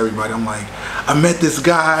housemates, everybody, I'm like, I met this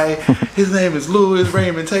guy, his name is Louis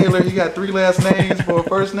Raymond Taylor, he got 3 last names for a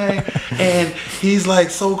first name, and he's like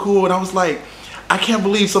so cool, and I was like, I can't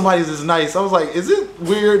believe somebody's this nice. I was like, is it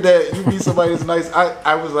weird that you meet somebody that's nice?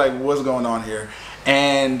 I was like, what's going on here?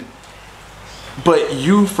 But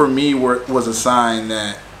you, for me, was a sign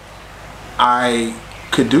that I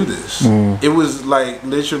could do this. It was like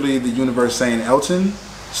literally the universe saying, Elton,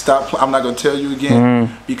 stop. I'm not going to tell you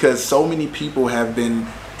again, because so many people have been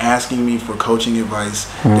asking me for coaching advice.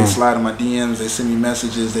 They slide in my DMs, they send me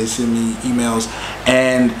messages, they send me emails,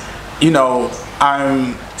 and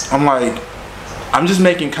I'm like, I'm just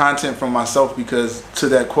making content for myself, because to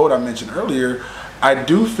that quote I mentioned earlier, I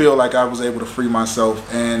do feel like I was able to free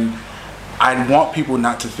myself, and I want people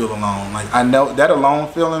not to feel alone. Like, I know that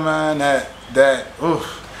alone feeling, man, that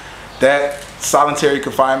solitary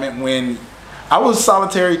confinement, when I was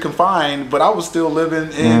solitary confined, but I was still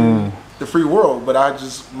living in the free world, but I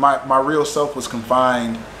just, my real self was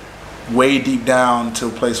confined way deep down to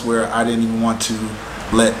a place where I didn't even want to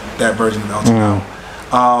let that version of Elton out.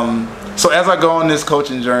 So as I go on this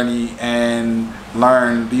coaching journey and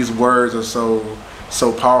learn, these words are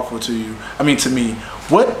so powerful to you. I mean, to me,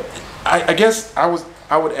 I guess I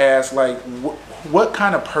would ask, like, what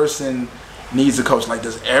kind of person needs a coach? Like,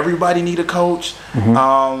 does everybody need a coach?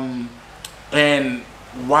 And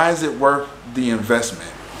why is it worth the investment?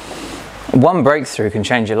 One breakthrough can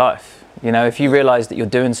change your life. If you realize that you're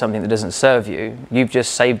doing something that doesn't serve you, you've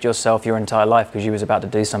just saved yourself your entire life because you was about to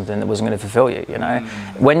do something that wasn't going to fulfill you.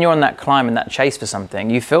 When you're on that climb and that chase for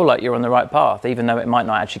something, you feel like you're on the right path, even though it might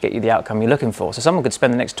not actually get you the outcome you're looking for. So someone could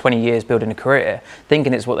spend the next 20 years building a career,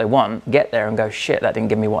 thinking it's what they want, get there and go, shit, that didn't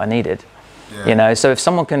give me what I needed. So if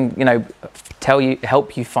someone can,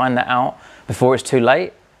 help you find that out before it's too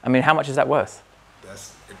late, I mean, how much is that worth?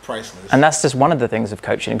 That's priceless. And that's just one of the things of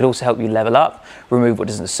coaching. It could also help you level up, remove what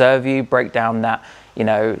doesn't serve you, break down that,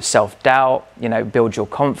 self-doubt, build your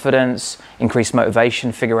confidence, increase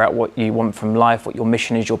motivation, figure out what you want from life, what your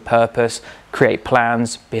mission is, your purpose, create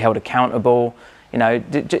plans, be held accountable.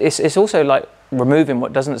 It's also like removing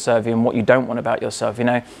what doesn't serve you and what you don't want about yourself.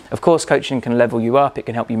 Of course, coaching can level you up, it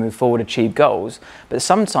can help you move forward, achieve goals, but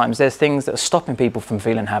sometimes there's things that are stopping people from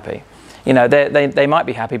feeling happy. They might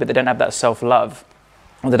be happy, but they don't have that self-love,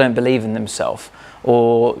 or they don't believe in themselves,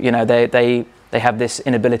 or they have this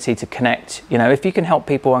inability to connect. If you can help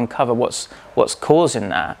people uncover what's causing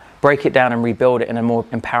that, break it down and rebuild it in a more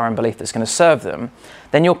empowering belief that's going to serve them,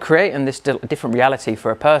 then you're creating this different reality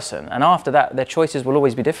for a person, and after that their choices will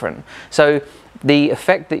always be different. So the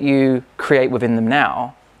effect that you create within them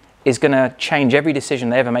now is going to change every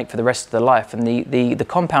decision they ever make for the rest of their life, and the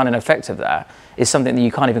compounding effect of that is something that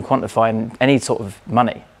you can't even quantify in any sort of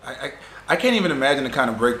money. I can't even imagine the kind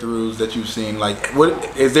of breakthroughs that you've seen. Like,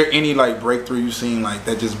 what is there any breakthrough you've seen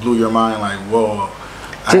that just blew your mind? Like, whoa!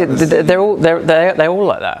 They're all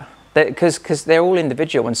like that. Because they're all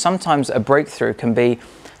individual, and sometimes a breakthrough can be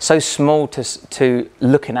so small to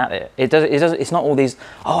looking at it. It's not all these.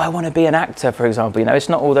 Oh, I want to be an actor, for example. It's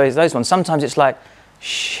not all those ones. Sometimes it's like,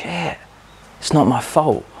 shit, it's not my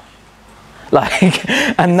fault.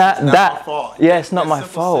 And my fault. Yeah, it's not my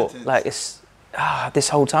fault. Sentence. Like, it's this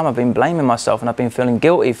whole time I've been blaming myself and I've been feeling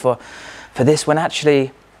guilty for this, when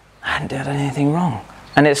actually I hadn't done anything wrong.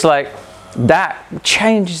 And it's like, that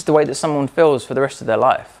changes the way that someone feels for the rest of their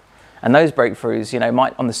life. And those breakthroughs,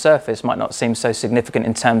 might on the surface might not seem so significant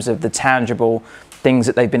in terms of the tangible things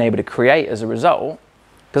that they've been able to create as a result.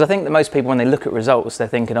 Because I think that most people, when they look at results, they're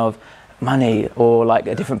thinking of money or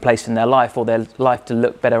a different place in their life, or their life to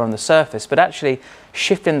look better on the surface. But actually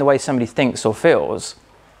shifting the way somebody thinks or feels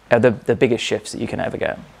are the biggest shifts that you can ever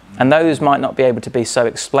get. And those might not be able to be so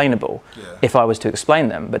explainable if I was to explain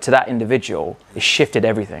them, but to that individual, it shifted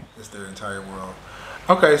everything. It's their entire world.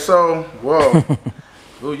 Okay, so, whoa.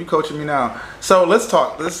 Ooh, you coaching me now. So let's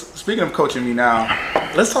talk. Speaking of coaching me now,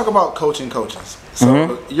 let's talk about coaching coaches.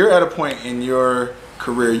 So you're at a point in your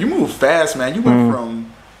career, you move fast, man. You went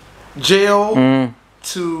from jail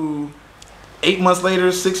to 8 months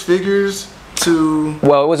later, 6 figures to...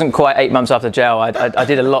 Well, it wasn't quite 8 months after jail. I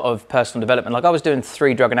did a lot of personal development. Like I was doing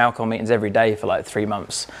 3 drug and alcohol meetings every day for like 3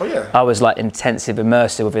 months. Oh yeah. I was like intensive,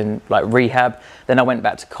 immersive within like rehab. Then I went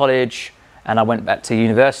back to college and I went back to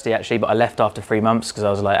university actually, but I left after 3 months because I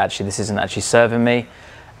was like, actually, this isn't actually serving me.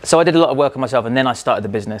 So I did a lot of work on myself and then I started the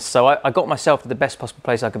business. So I got myself to the best possible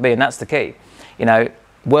place I could be, and that's the key. You know,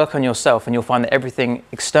 work on yourself and you'll find that everything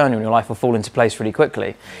external in your life will fall into place really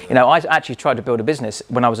quickly. You know, I actually tried to build a business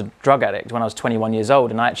when I was a drug addict, when I was 21 years old,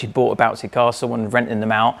 and I actually bought a bouncy castle and renting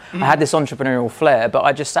them out. I had this entrepreneurial flair, but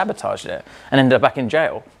I just sabotaged it and ended up back in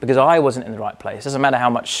jail because I wasn't in the right place. It doesn't matter how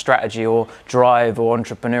much strategy or drive or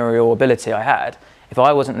entrepreneurial ability I had. If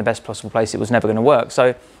I wasn't in the best possible place, it was never going to work.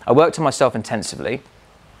 So I worked on myself intensively.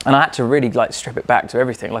 And I had to really like strip it back to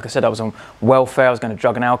everything. Like I said, I was on welfare, I was going to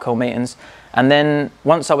drug and alcohol meetings. And then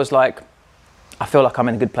once I was like, I feel like I'm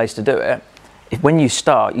in a good place to do it. When you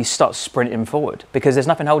start sprinting forward because there's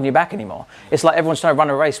nothing holding you back anymore. It's like everyone's trying to run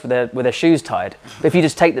a race with their shoes tied. But if you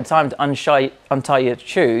just take the time to untie your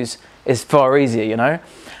shoes, it's far easier, you know?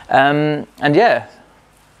 And yeah.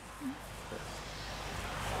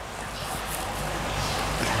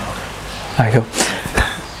 Very cool.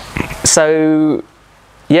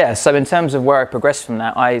 So in terms of where I progressed from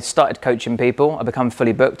that, I started coaching people. I become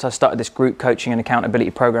fully booked. I started this group coaching and accountability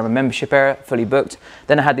program and membership area, fully booked.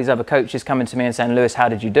 Then I had these other coaches coming to me and saying, Lewis, how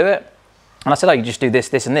did you do it? And I said, oh, you just do this,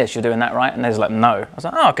 this, and this. You're doing that, right? And they was like, no. I was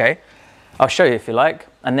like, oh, okay. I'll show you if you like.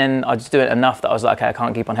 And then I just do it enough that I was like, okay, I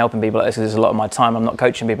can't keep on helping people like this because there's a lot of my time. I'm not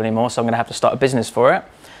coaching people anymore, so I'm going to have to start a business for it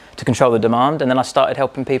to control the demand. And then I started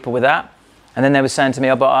helping people with that. And then they were saying to me,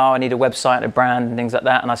 oh, I need a website, a brand, and things like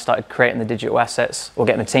that. And I started creating the digital assets or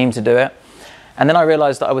getting a team to do it. And then I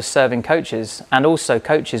realized that I was serving coaches, and also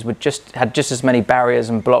coaches had just as many barriers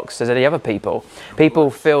and blocks as any other people. People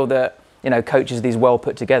feel that, you know, coaches are these well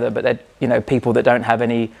put together, but they're, you know, people that don't have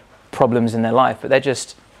any problems in their life, but they're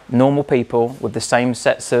just normal people with the same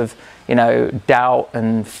sets of, you know, doubt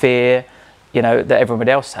and fear, you know, that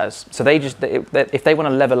everybody else has. So if they want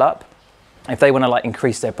to level up, if they want to like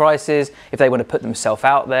increase their prices, if they want to put themselves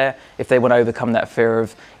out there, if they want to overcome that fear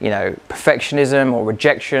of, you know, perfectionism or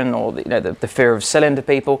rejection or, you know, the fear of selling to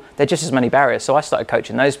people, they're just as many barriers. So I started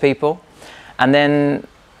coaching those people, and then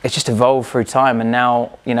it's just evolved through time. And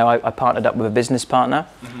now, you know, I partnered up with a business partner,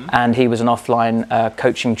 and he was an offline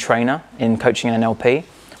coaching trainer in coaching and NLP.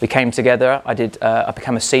 We came together. I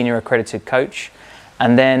became a senior accredited coach,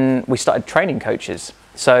 and then we started training coaches.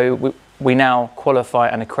 So we now qualify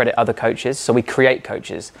and accredit other coaches, so we create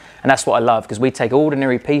coaches. And that's what I love, because we take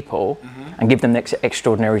ordinary people and give them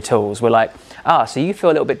extraordinary tools. We're like, so you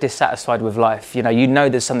feel a little bit dissatisfied with life. You know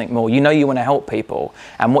there's something more. You know you want to help people,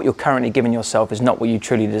 and what you're currently giving yourself is not what you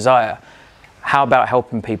truly desire. How about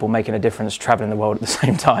helping people, making a difference, traveling the world at the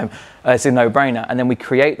same time? It's a no-brainer. And then we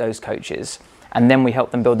create those coaches, and then we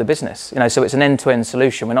help them build the business. You know, so it's an end-to-end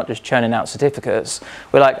solution. We're not just churning out certificates.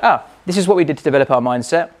 We're like, this is what we did to develop our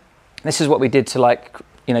mindset. This is what we did to, like,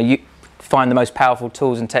 you know, you find the most powerful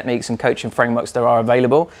tools and techniques and coaching frameworks there are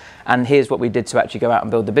available. And here's what we did to actually go out and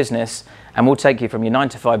build the business. And we'll take you from your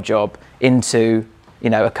 9-to-5 job into, you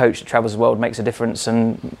know, a coach that travels the world, makes a difference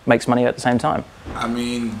and makes money at the same time. I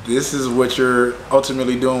mean, this is what you're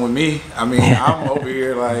ultimately doing with me. I mean, I'm over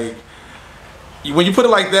here like, when you put it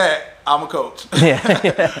like that, I'm a coach.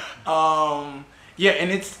 Yeah,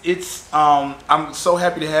 and it's I'm so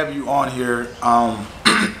happy to have you on here.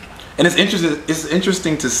 And it's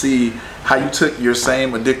interesting to see how you took your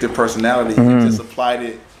same addictive personality and just applied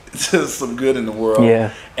it to some good in the world.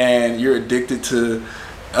 Yeah. And you're addicted to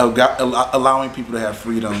allowing people to have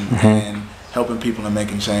freedom and helping people and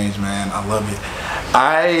making change, man. I love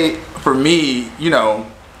it. For me, you know,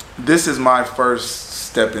 this is my first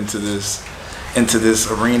step into this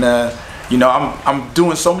arena. You know, I'm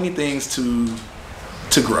doing so many things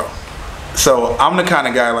to grow. So I'm the kind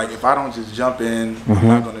of guy, like, if I don't just jump in, I'm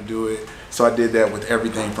not going to do it. So I did that with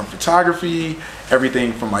everything from photography,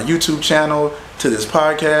 everything from my YouTube channel to this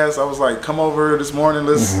podcast. I was like, come over this morning,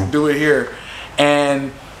 let's do it here.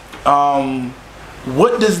 And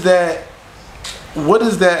what does that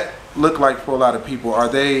look like for a lot of people? Are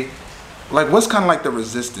they, like, what's kind of like the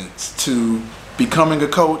resistance to becoming a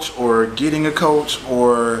coach or getting a coach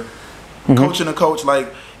or coaching a coach? Like,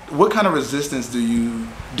 what kind of resistance do you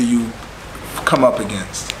come up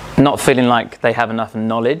against? Not feeling like they have enough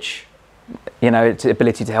knowledge, you know, it's the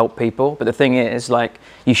ability to help people. But the thing is, like,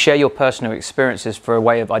 you share your personal experiences for a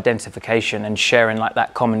way of identification and sharing, like,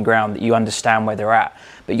 that common ground that you understand where they're at.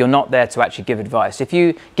 But you're not there to actually give advice. If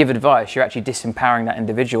you give advice, you're actually disempowering that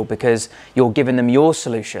individual because you're giving them your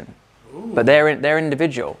solution. but they're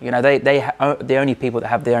individual. You know, they're the only people that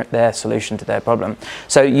have their solution to their problem.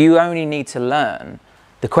 So you only need to learn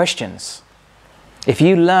the questions. If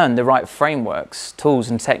you learn the right frameworks, tools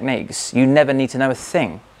and techniques, you never need to know a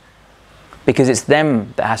thing, because it's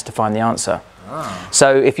them that has to find the answer. Ah.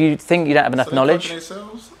 So if you think you don't have enough knowledge,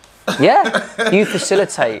 yeah, you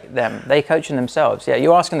facilitate them. They coaching themselves. Yeah,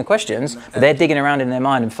 you're asking the questions, but they're digging around in their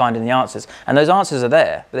mind and finding the answers. And those answers are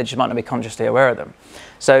there, but they just might not be consciously aware of them.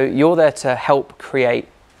 So you're there to help create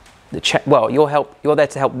the you're there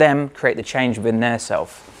to help them create the change within their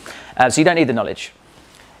self. So you don't need the knowledge.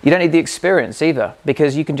 You don't need the experience either,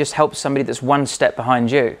 because you can just help somebody that's one step behind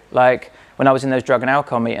you. Like when I was in those drug and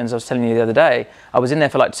alcohol meetings, I was telling you the other day, I was in there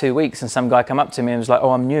for like 2 weeks and some guy come up to me and was like,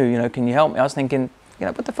 "Oh, I'm new, you know, can you help me?" I was thinking, you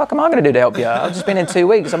know, what the fuck am I going to do to help you? I've just been in 2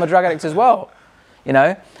 weeks. I'm a drug addict as well, you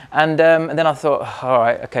know. And then I thought, all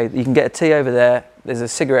right, okay, you can get a tea over there. There's a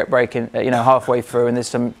cigarette break in, you know, halfway through, and there's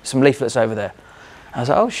some leaflets over there. I was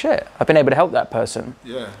like, oh shit, I've been able to help that person.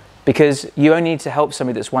 Yeah. Because you only need to help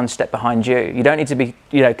somebody that's one step behind you. You don't need to be,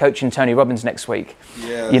 you know, coaching Tony Robbins next week.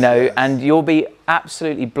 Yes, you know, yes. And you'll be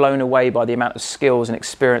absolutely blown away by the amount of skills and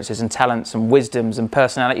experiences and talents and wisdoms and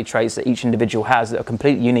personality traits that each individual has that are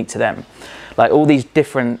completely unique to them. Like all these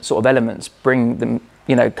different sort of elements bring them,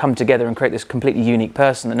 you know, come together and create this completely unique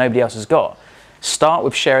person that nobody else has got. Start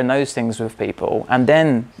with sharing those things with people, and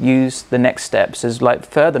then use the next steps as like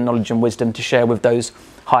further knowledge and wisdom to share with those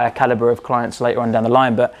higher caliber of clients later on down the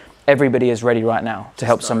line. But everybody is ready right now to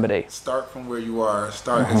help somebody. Start from where you are.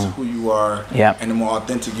 Start as who you are. Yeah. And the more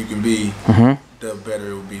authentic you can be, the better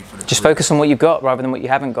it will be for the Just career. Focus on what you've got rather than what you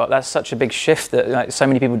haven't got. That's such a big shift that like, so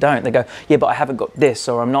many people don't. They go, yeah, but I haven't got this,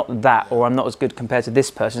 or I'm not that, or I'm not as good compared to this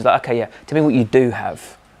person. It's like, okay, yeah, tell me what you do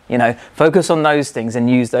have. You know, focus on those things and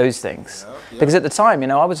use those things. Yep. Because at the time, you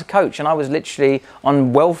know, I was a coach and I was literally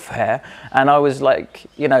on welfare, and I was like,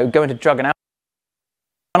 you know, going to drug and alcohol.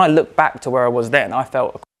 When I look back to where I was then, I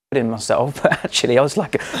felt in myself, but actually I was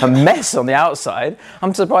like a mess on the outside.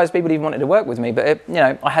 I'm surprised people even wanted to work with me, but it, you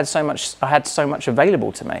know, I had so much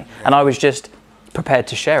available to me, and I was just prepared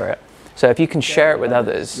to share it. So if you can share it with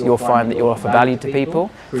others, you'll find that you'll offer value to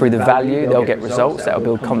people. Through the value, they'll get results. That will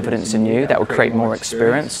build confidence in you. That will create more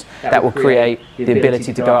experience. That will create the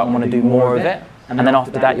ability to go out and want to do more of it. And then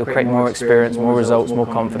after that, you'll create more experience, more results, more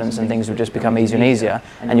confidence, and things will just become easier and easier.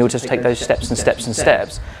 And you'll just take those steps and steps and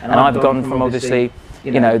steps. And I've gone from obviously,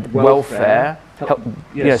 you know, welfare,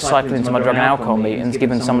 you know, cycling into my drug and alcohol meetings,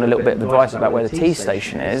 giving someone a little bit of advice about where the tea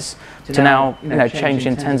station is, to now, you know,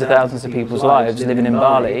 changing tens of thousands of people's lives, living in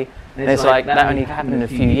Bali. And it's like that only happened in a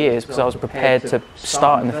few years because I was prepared to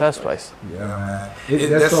start in the first place. Yeah, man.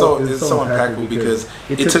 It's so impactful because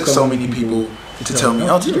it took so many people to tell me,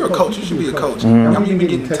 oh, you're a coach, you should be a coach. I'm even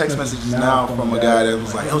getting text messages now from a guy that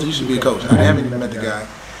was like, oh, you should be a coach. I haven't even met the guy.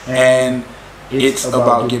 And it's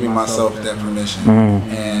about giving myself that permission.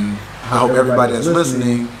 And I hope everybody that's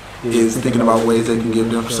listening is thinking about ways they can give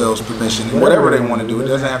themselves permission in whatever they want to do. It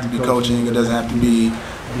doesn't have to be coaching, it doesn't have to be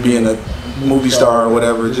being a movie star or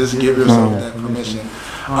whatever. Just give yourself that permission.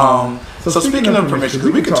 So speaking of permission,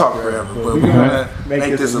 because we could talk forever, but we're going to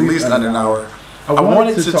make this at least under an hour. I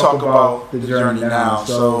wanted to talk about the journey now.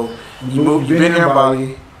 So you've been here in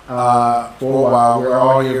Bali for a while. We're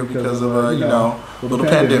all here because of you know, a little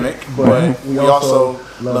pandemic, but we also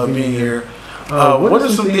love being here. What are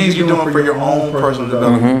some things you're doing for your own personal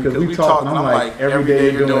development? Because we talk, and I'm like, every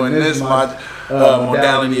day you're doing this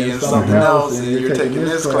modality and something else, and you're taking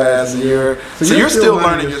this class, and you're still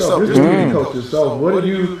learning yourself. You're still coach yourself.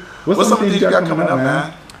 What's some things you got coming up,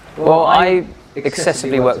 man? Well, I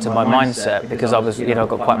excessively worked on my mindset because I was, you know,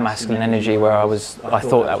 got quite masculine energy where I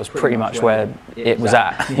thought that was pretty much where it was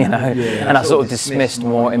at, you know, and I sort of dismissed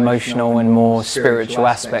more emotional and more spiritual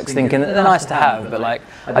aspects, thinking that they're nice to have, but like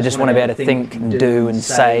I just want to be able to think and do and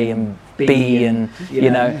say and be, and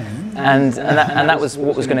you know, and that was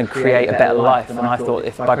what was going to create a better life. And I thought,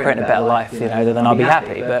 if by creating a better life, you know, then I'll be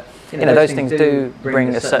happy. But you know, those things do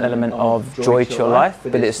bring a certain element of joy to your life,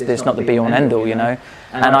 but it's not the be all and end all, you know.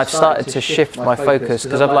 And I've started to shift my focus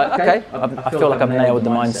because I'm like, okay, I feel like I've nailed the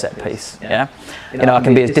mindset piece. Yeah, you know, I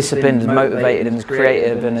can be as disciplined, as motivated, and as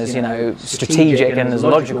creative, and as, you know, strategic and as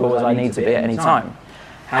logical as I need to be at any time.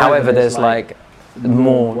 However, there's like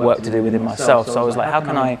more work to do within myself. So I was like, how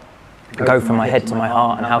can I go from my head to my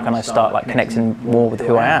heart, and how can I start like connecting more with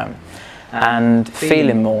who I am and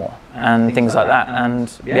feeling more and things like that. And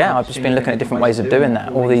yeah, I've just been looking at different ways of doing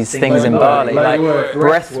that. All these things in Bali, like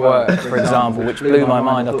breath work, for example, which blew my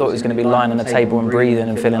mind. I thought it was going to be lying on the table and breathing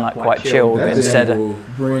and feeling like quite chilled, but instead of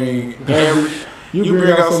you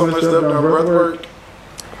bring out so much stuff during breath work.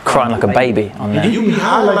 crying like a baby on there. You be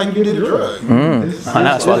high like you did a drug. I know,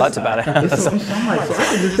 that's what I liked about it. I'm like, so I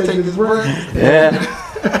can just take this breath. Yeah.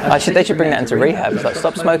 They should bring that into rehab. It's like,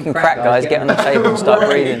 stop smoking crack, guys. Get on the table and start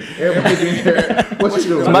breathing.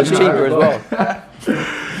 It's much cheaper as well.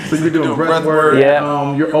 So you're doing breath work.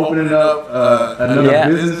 Yeah. You're opening up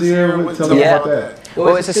another business here. Tell me about that.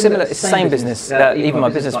 Well, it's the same business. Even my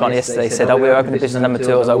business partner yesterday said, "Oh, we're opening business number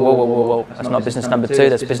 2." I was like, "Whoa! That's not business number 2.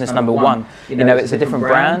 That's business number 1." You know, it's a different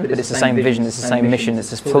brand, but it's the same vision. It's the same mission.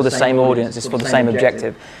 It's for the same audience. It's for the same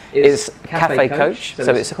objective. It's Cafe Coach,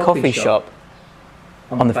 so it's a coffee shop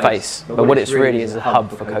on the face, but what it's really is a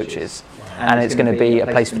hub for coaches, and it's going to be a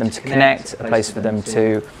place for them to connect, a place for them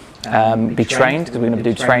to be trained, because we're going to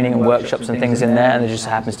do training and workshops and things in there, and there just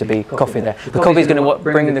happens to be coffee there. The coffee is going to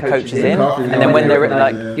bring the coaches in, and then when they're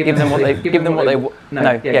like,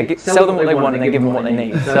 sell them what they want, and then give them what they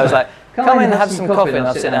need. So I was like, come in and have some coffee, and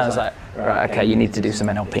I sit down and I was like, right, okay, you need to do some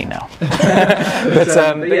NLP now.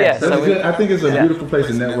 but yeah, so I think it's a beautiful place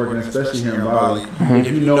to network, and especially here in Bali.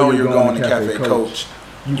 If you know you're going to Cafe Coach,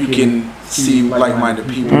 you can see like-minded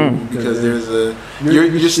people because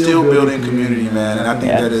you're still building community, man, and I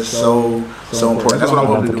think that is so important. That's what I'm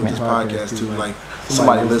hoping to do with this podcast too. Like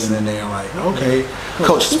somebody listening there, like, okay,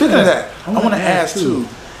 Coach. Speaking of that, I want to ask too.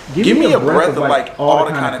 Give me a breath of like all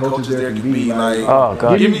the kind of coaches there can be. Like, oh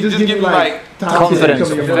god, give me like confidence,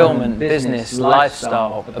 fulfillment, business,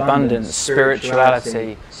 lifestyle, abundance,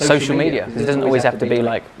 spirituality, social media. Because it doesn't always have to be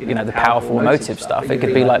like, you know, the powerful emotive stuff. It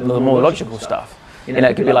could be like the more logical stuff. You know,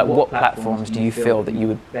 it could be like, what platforms do you feel that you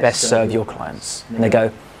would best serve your clients? And they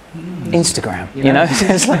go, Instagram, you know?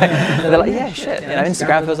 It's like, they're like, yeah, shit, you know,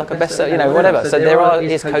 Instagram feels like a best, you know, whatever. So there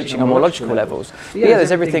is coaching on more logical levels. But yeah,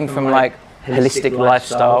 there's everything from like holistic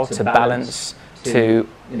lifestyle to balance to,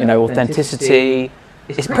 you know, authenticity.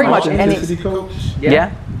 It's pretty much any.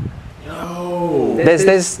 Yeah.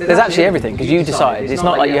 There's actually everything, because you decide. It's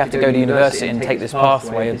not like you have to go to university and take this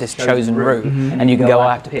pathway of this chosen route, and you can go,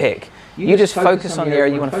 I have to pick. You just focus on the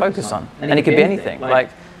area you want to focus on, and it could be anything. Like,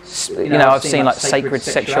 you know, I've seen like sacred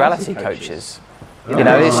sexuality coaches. You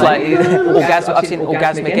know, it's like I've seen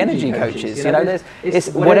orgasmic energy coaches. You know, it's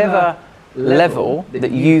whatever level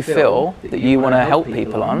that you feel that you want to help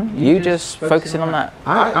people on. You just focus in on that.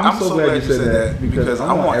 I'm so glad you said that, because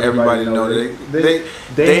I want everybody to know that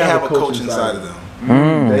they have a coach inside of them.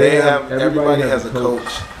 Everybody has a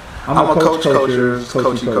coach. I'm a coacher's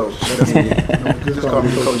coachy coach. Just call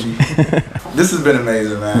me coachy. This has been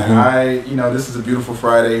amazing, man. This is a beautiful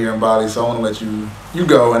Friday here in Bali, so I want to let you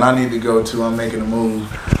go, and I need to go too. I'm making a move,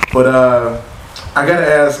 but I gotta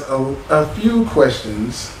ask a few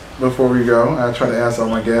questions before we go. I try to ask all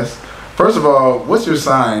my guests. First of all, what's your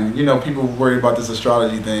sign? You know, people worry about this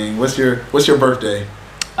astrology thing. What's your birthday?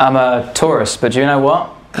 I'm a Taurus, but do you know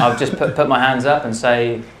what? I'll just put my hands up and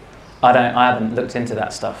say, I haven't looked into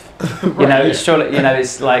that stuff. You know,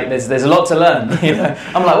 it's like there's a lot to learn. You know,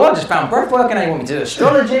 I'm like, well, I just found breath work, and now you want me to do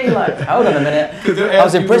astrology? Like, hold on a minute. I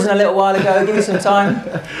was in prison a little while ago. Give me some time.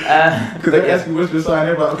 Because they ask you what's your sign,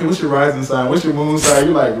 they're like, okay, what's your rising sign? What's your moon sign?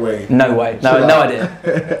 You're like, wait. No way. No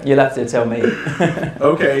idea. You'll have to tell me.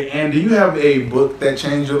 Okay, and do you have a book that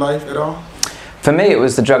changed your life at all? For me, it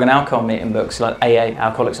was the drug and alcohol meeting books, like AA,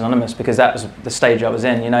 Alcoholics Anonymous, because that was the stage I was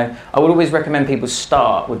in. You know, I would always recommend people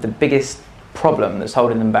start with the biggest problem that's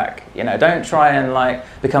holding them back. You know, don't try and like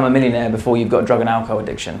become a millionaire before you've got drug and alcohol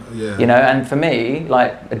addiction. Yeah. You know, and for me,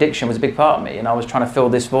 like addiction was a big part of me, and I was trying to fill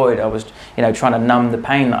this void. I was, you know, trying to numb the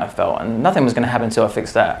pain that I felt, and nothing was going to happen until I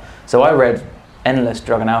fixed that. So I read endless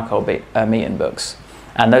drug and alcohol meeting books,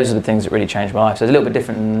 and those are the things that really changed my life. So it's a little bit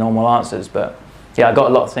different than the normal answers, but yeah, I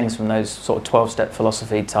got a lot of things from those sort of 12-step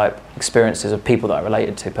philosophy type experiences of people that I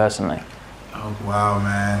related to personally. Oh, wow,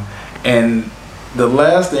 man. And the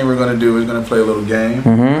last thing we're going to do is going to play a little game.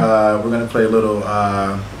 We're going to play a little,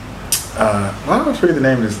 why don't I forget the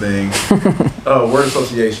name of this thing? Word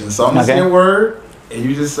association. So I'm going to say a word, and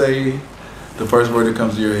you just say the first word that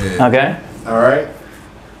comes to your head. Okay. All right?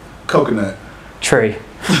 Coconut. Tree.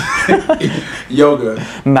 Yoga.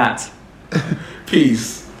 Mat.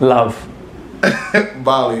 Peace. Love.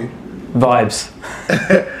 Bali. Vibes.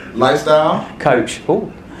 Lifestyle. Coach.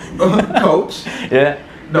 Ooh. Coach. Yeah.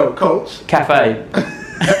 No, coach. Cafe.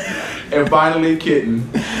 And finally, kitten.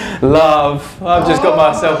 Love. I've just got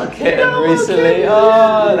myself a kitten recently.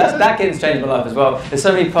 Oh, that kitten's changed my life as well. There's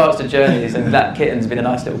so many parts to journeys, and that kitten's been a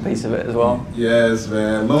nice little piece of it as well. Yes,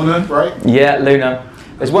 man. Luna, right? Yeah, Luna.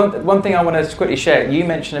 There's one thing I want to quickly share. You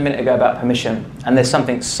mentioned a minute ago about permission, and there's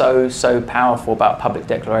something so powerful about public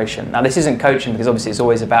declaration. Now, this isn't coaching, because obviously it's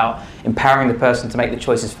always about empowering the person to make the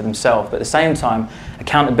choices for themselves, but at the same time,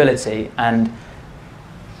 accountability and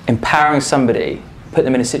empowering somebody put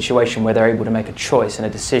them in a situation where they're able to make a choice and a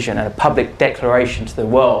decision, and a public declaration to the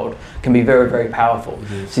world can be very, very powerful.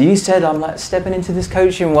 So you said, I'm like stepping into this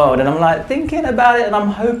coaching world, and I'm like thinking about it, and I'm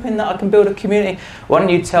hoping that I can build a community. Why don't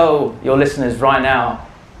you tell your listeners right now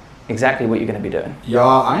exactly what you're going to be doing?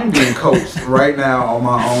 Y'all, I am being coached right now on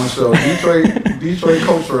my own show, Detroit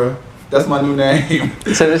Cultura. That's my new name.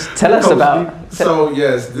 So just tell us about... So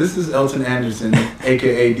yes, this is Elton Anderson,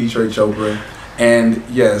 aka Detroit Chopra. And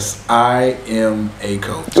yes, I am a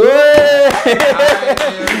coach. I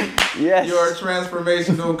am your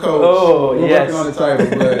transformational coach. Oh, We're yes. working on the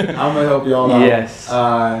title, but I'm gonna help y'all out. Yes.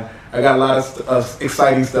 I got a lot of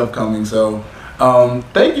exciting stuff coming. So,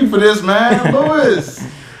 thank you for this, man, Lewis,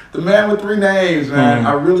 the man with 3 names, man.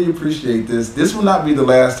 I really appreciate this. This will not be the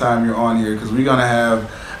last time you're on here, because we're gonna have,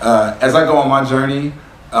 as I go on my journey,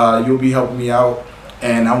 you'll be helping me out,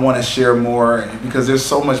 and I want to share more because there's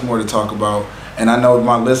so much more to talk about. And I know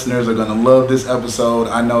my listeners are going to love this episode.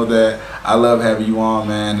 I know that I love having you on,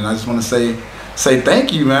 man. And I just want to say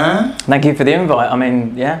thank you, man. Thank you for the invite. I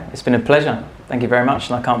mean, yeah, it's been a pleasure. Thank you very much.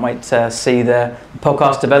 And I can't wait to see the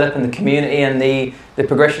podcast develop and the community and the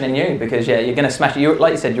progression in you, because, yeah, you're going to smash it.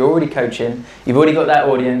 Like you said, you're already coaching. You've already got that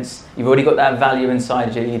audience. You've already got that value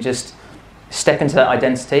inside you. You just step into that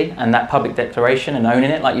identity and that public declaration and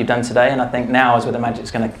owning it like you've done today. And I think now is where the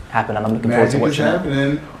magic's going to happen, and I'm looking forward to watching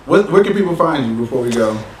it. Where can people find you before we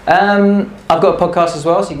go? I've got a podcast as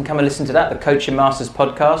well, so you can come and listen to that, the Coaching Masters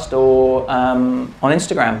podcast, or on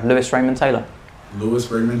Instagram, Lewis Raymond Taylor.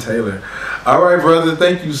 Lewis Raymond Taylor. All right, brother.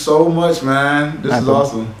 Thank you so much, man. This is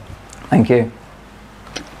awesome. Thank you.